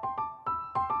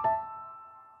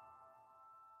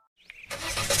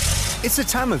 It's the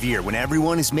time of year when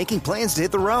everyone is making plans to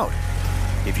hit the road.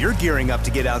 If you're gearing up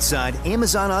to get outside,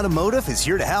 Amazon Automotive is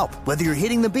here to help. Whether you're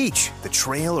hitting the beach, the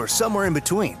trail, or somewhere in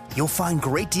between, you'll find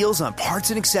great deals on parts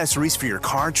and accessories for your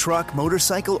car, truck,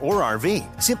 motorcycle, or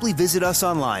RV. Simply visit us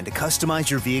online to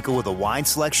customize your vehicle with a wide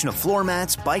selection of floor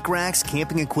mats, bike racks,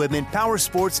 camping equipment, power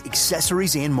sports,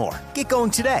 accessories, and more. Get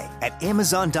going today at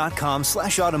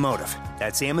Amazon.com/automotive.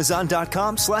 That's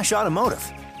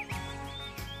Amazon.com/automotive.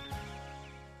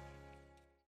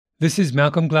 This is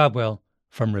Malcolm Gladwell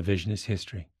from Revisionist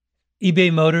History.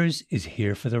 eBay Motors is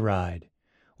here for the ride.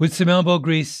 With some elbow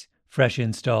grease, fresh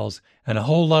installs, and a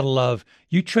whole lot of love,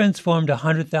 you transformed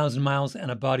 100,000 miles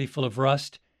and a body full of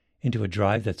rust into a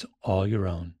drive that's all your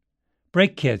own.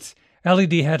 Brake kits,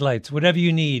 LED headlights, whatever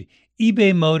you need,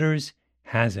 eBay Motors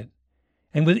has it.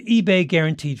 And with eBay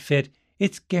Guaranteed Fit,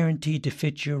 it's guaranteed to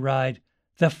fit your ride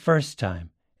the first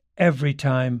time, every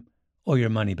time, or your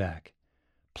money back.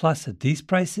 Plus, at these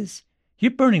prices, you're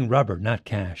burning rubber, not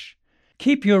cash.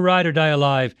 Keep your ride or die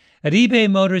alive at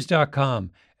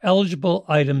ebaymotors.com. Eligible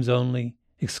items only.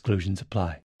 Exclusions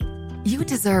apply. You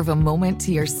deserve a moment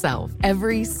to yourself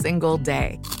every single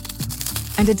day.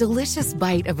 And a delicious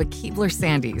bite of a Keebler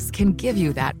Sandies can give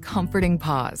you that comforting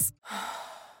pause.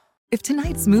 If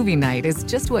tonight's movie night is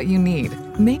just what you need,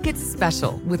 make it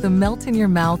special with the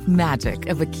melt-in-your-mouth magic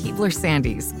of a Keebler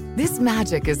Sandies. This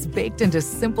magic is baked into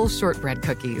simple shortbread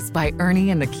cookies by Ernie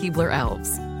and the Keebler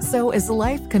Elves. So as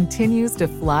life continues to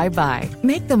fly by,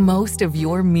 make the most of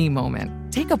your me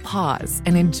moment. Take a pause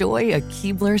and enjoy a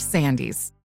Keebler Sandies.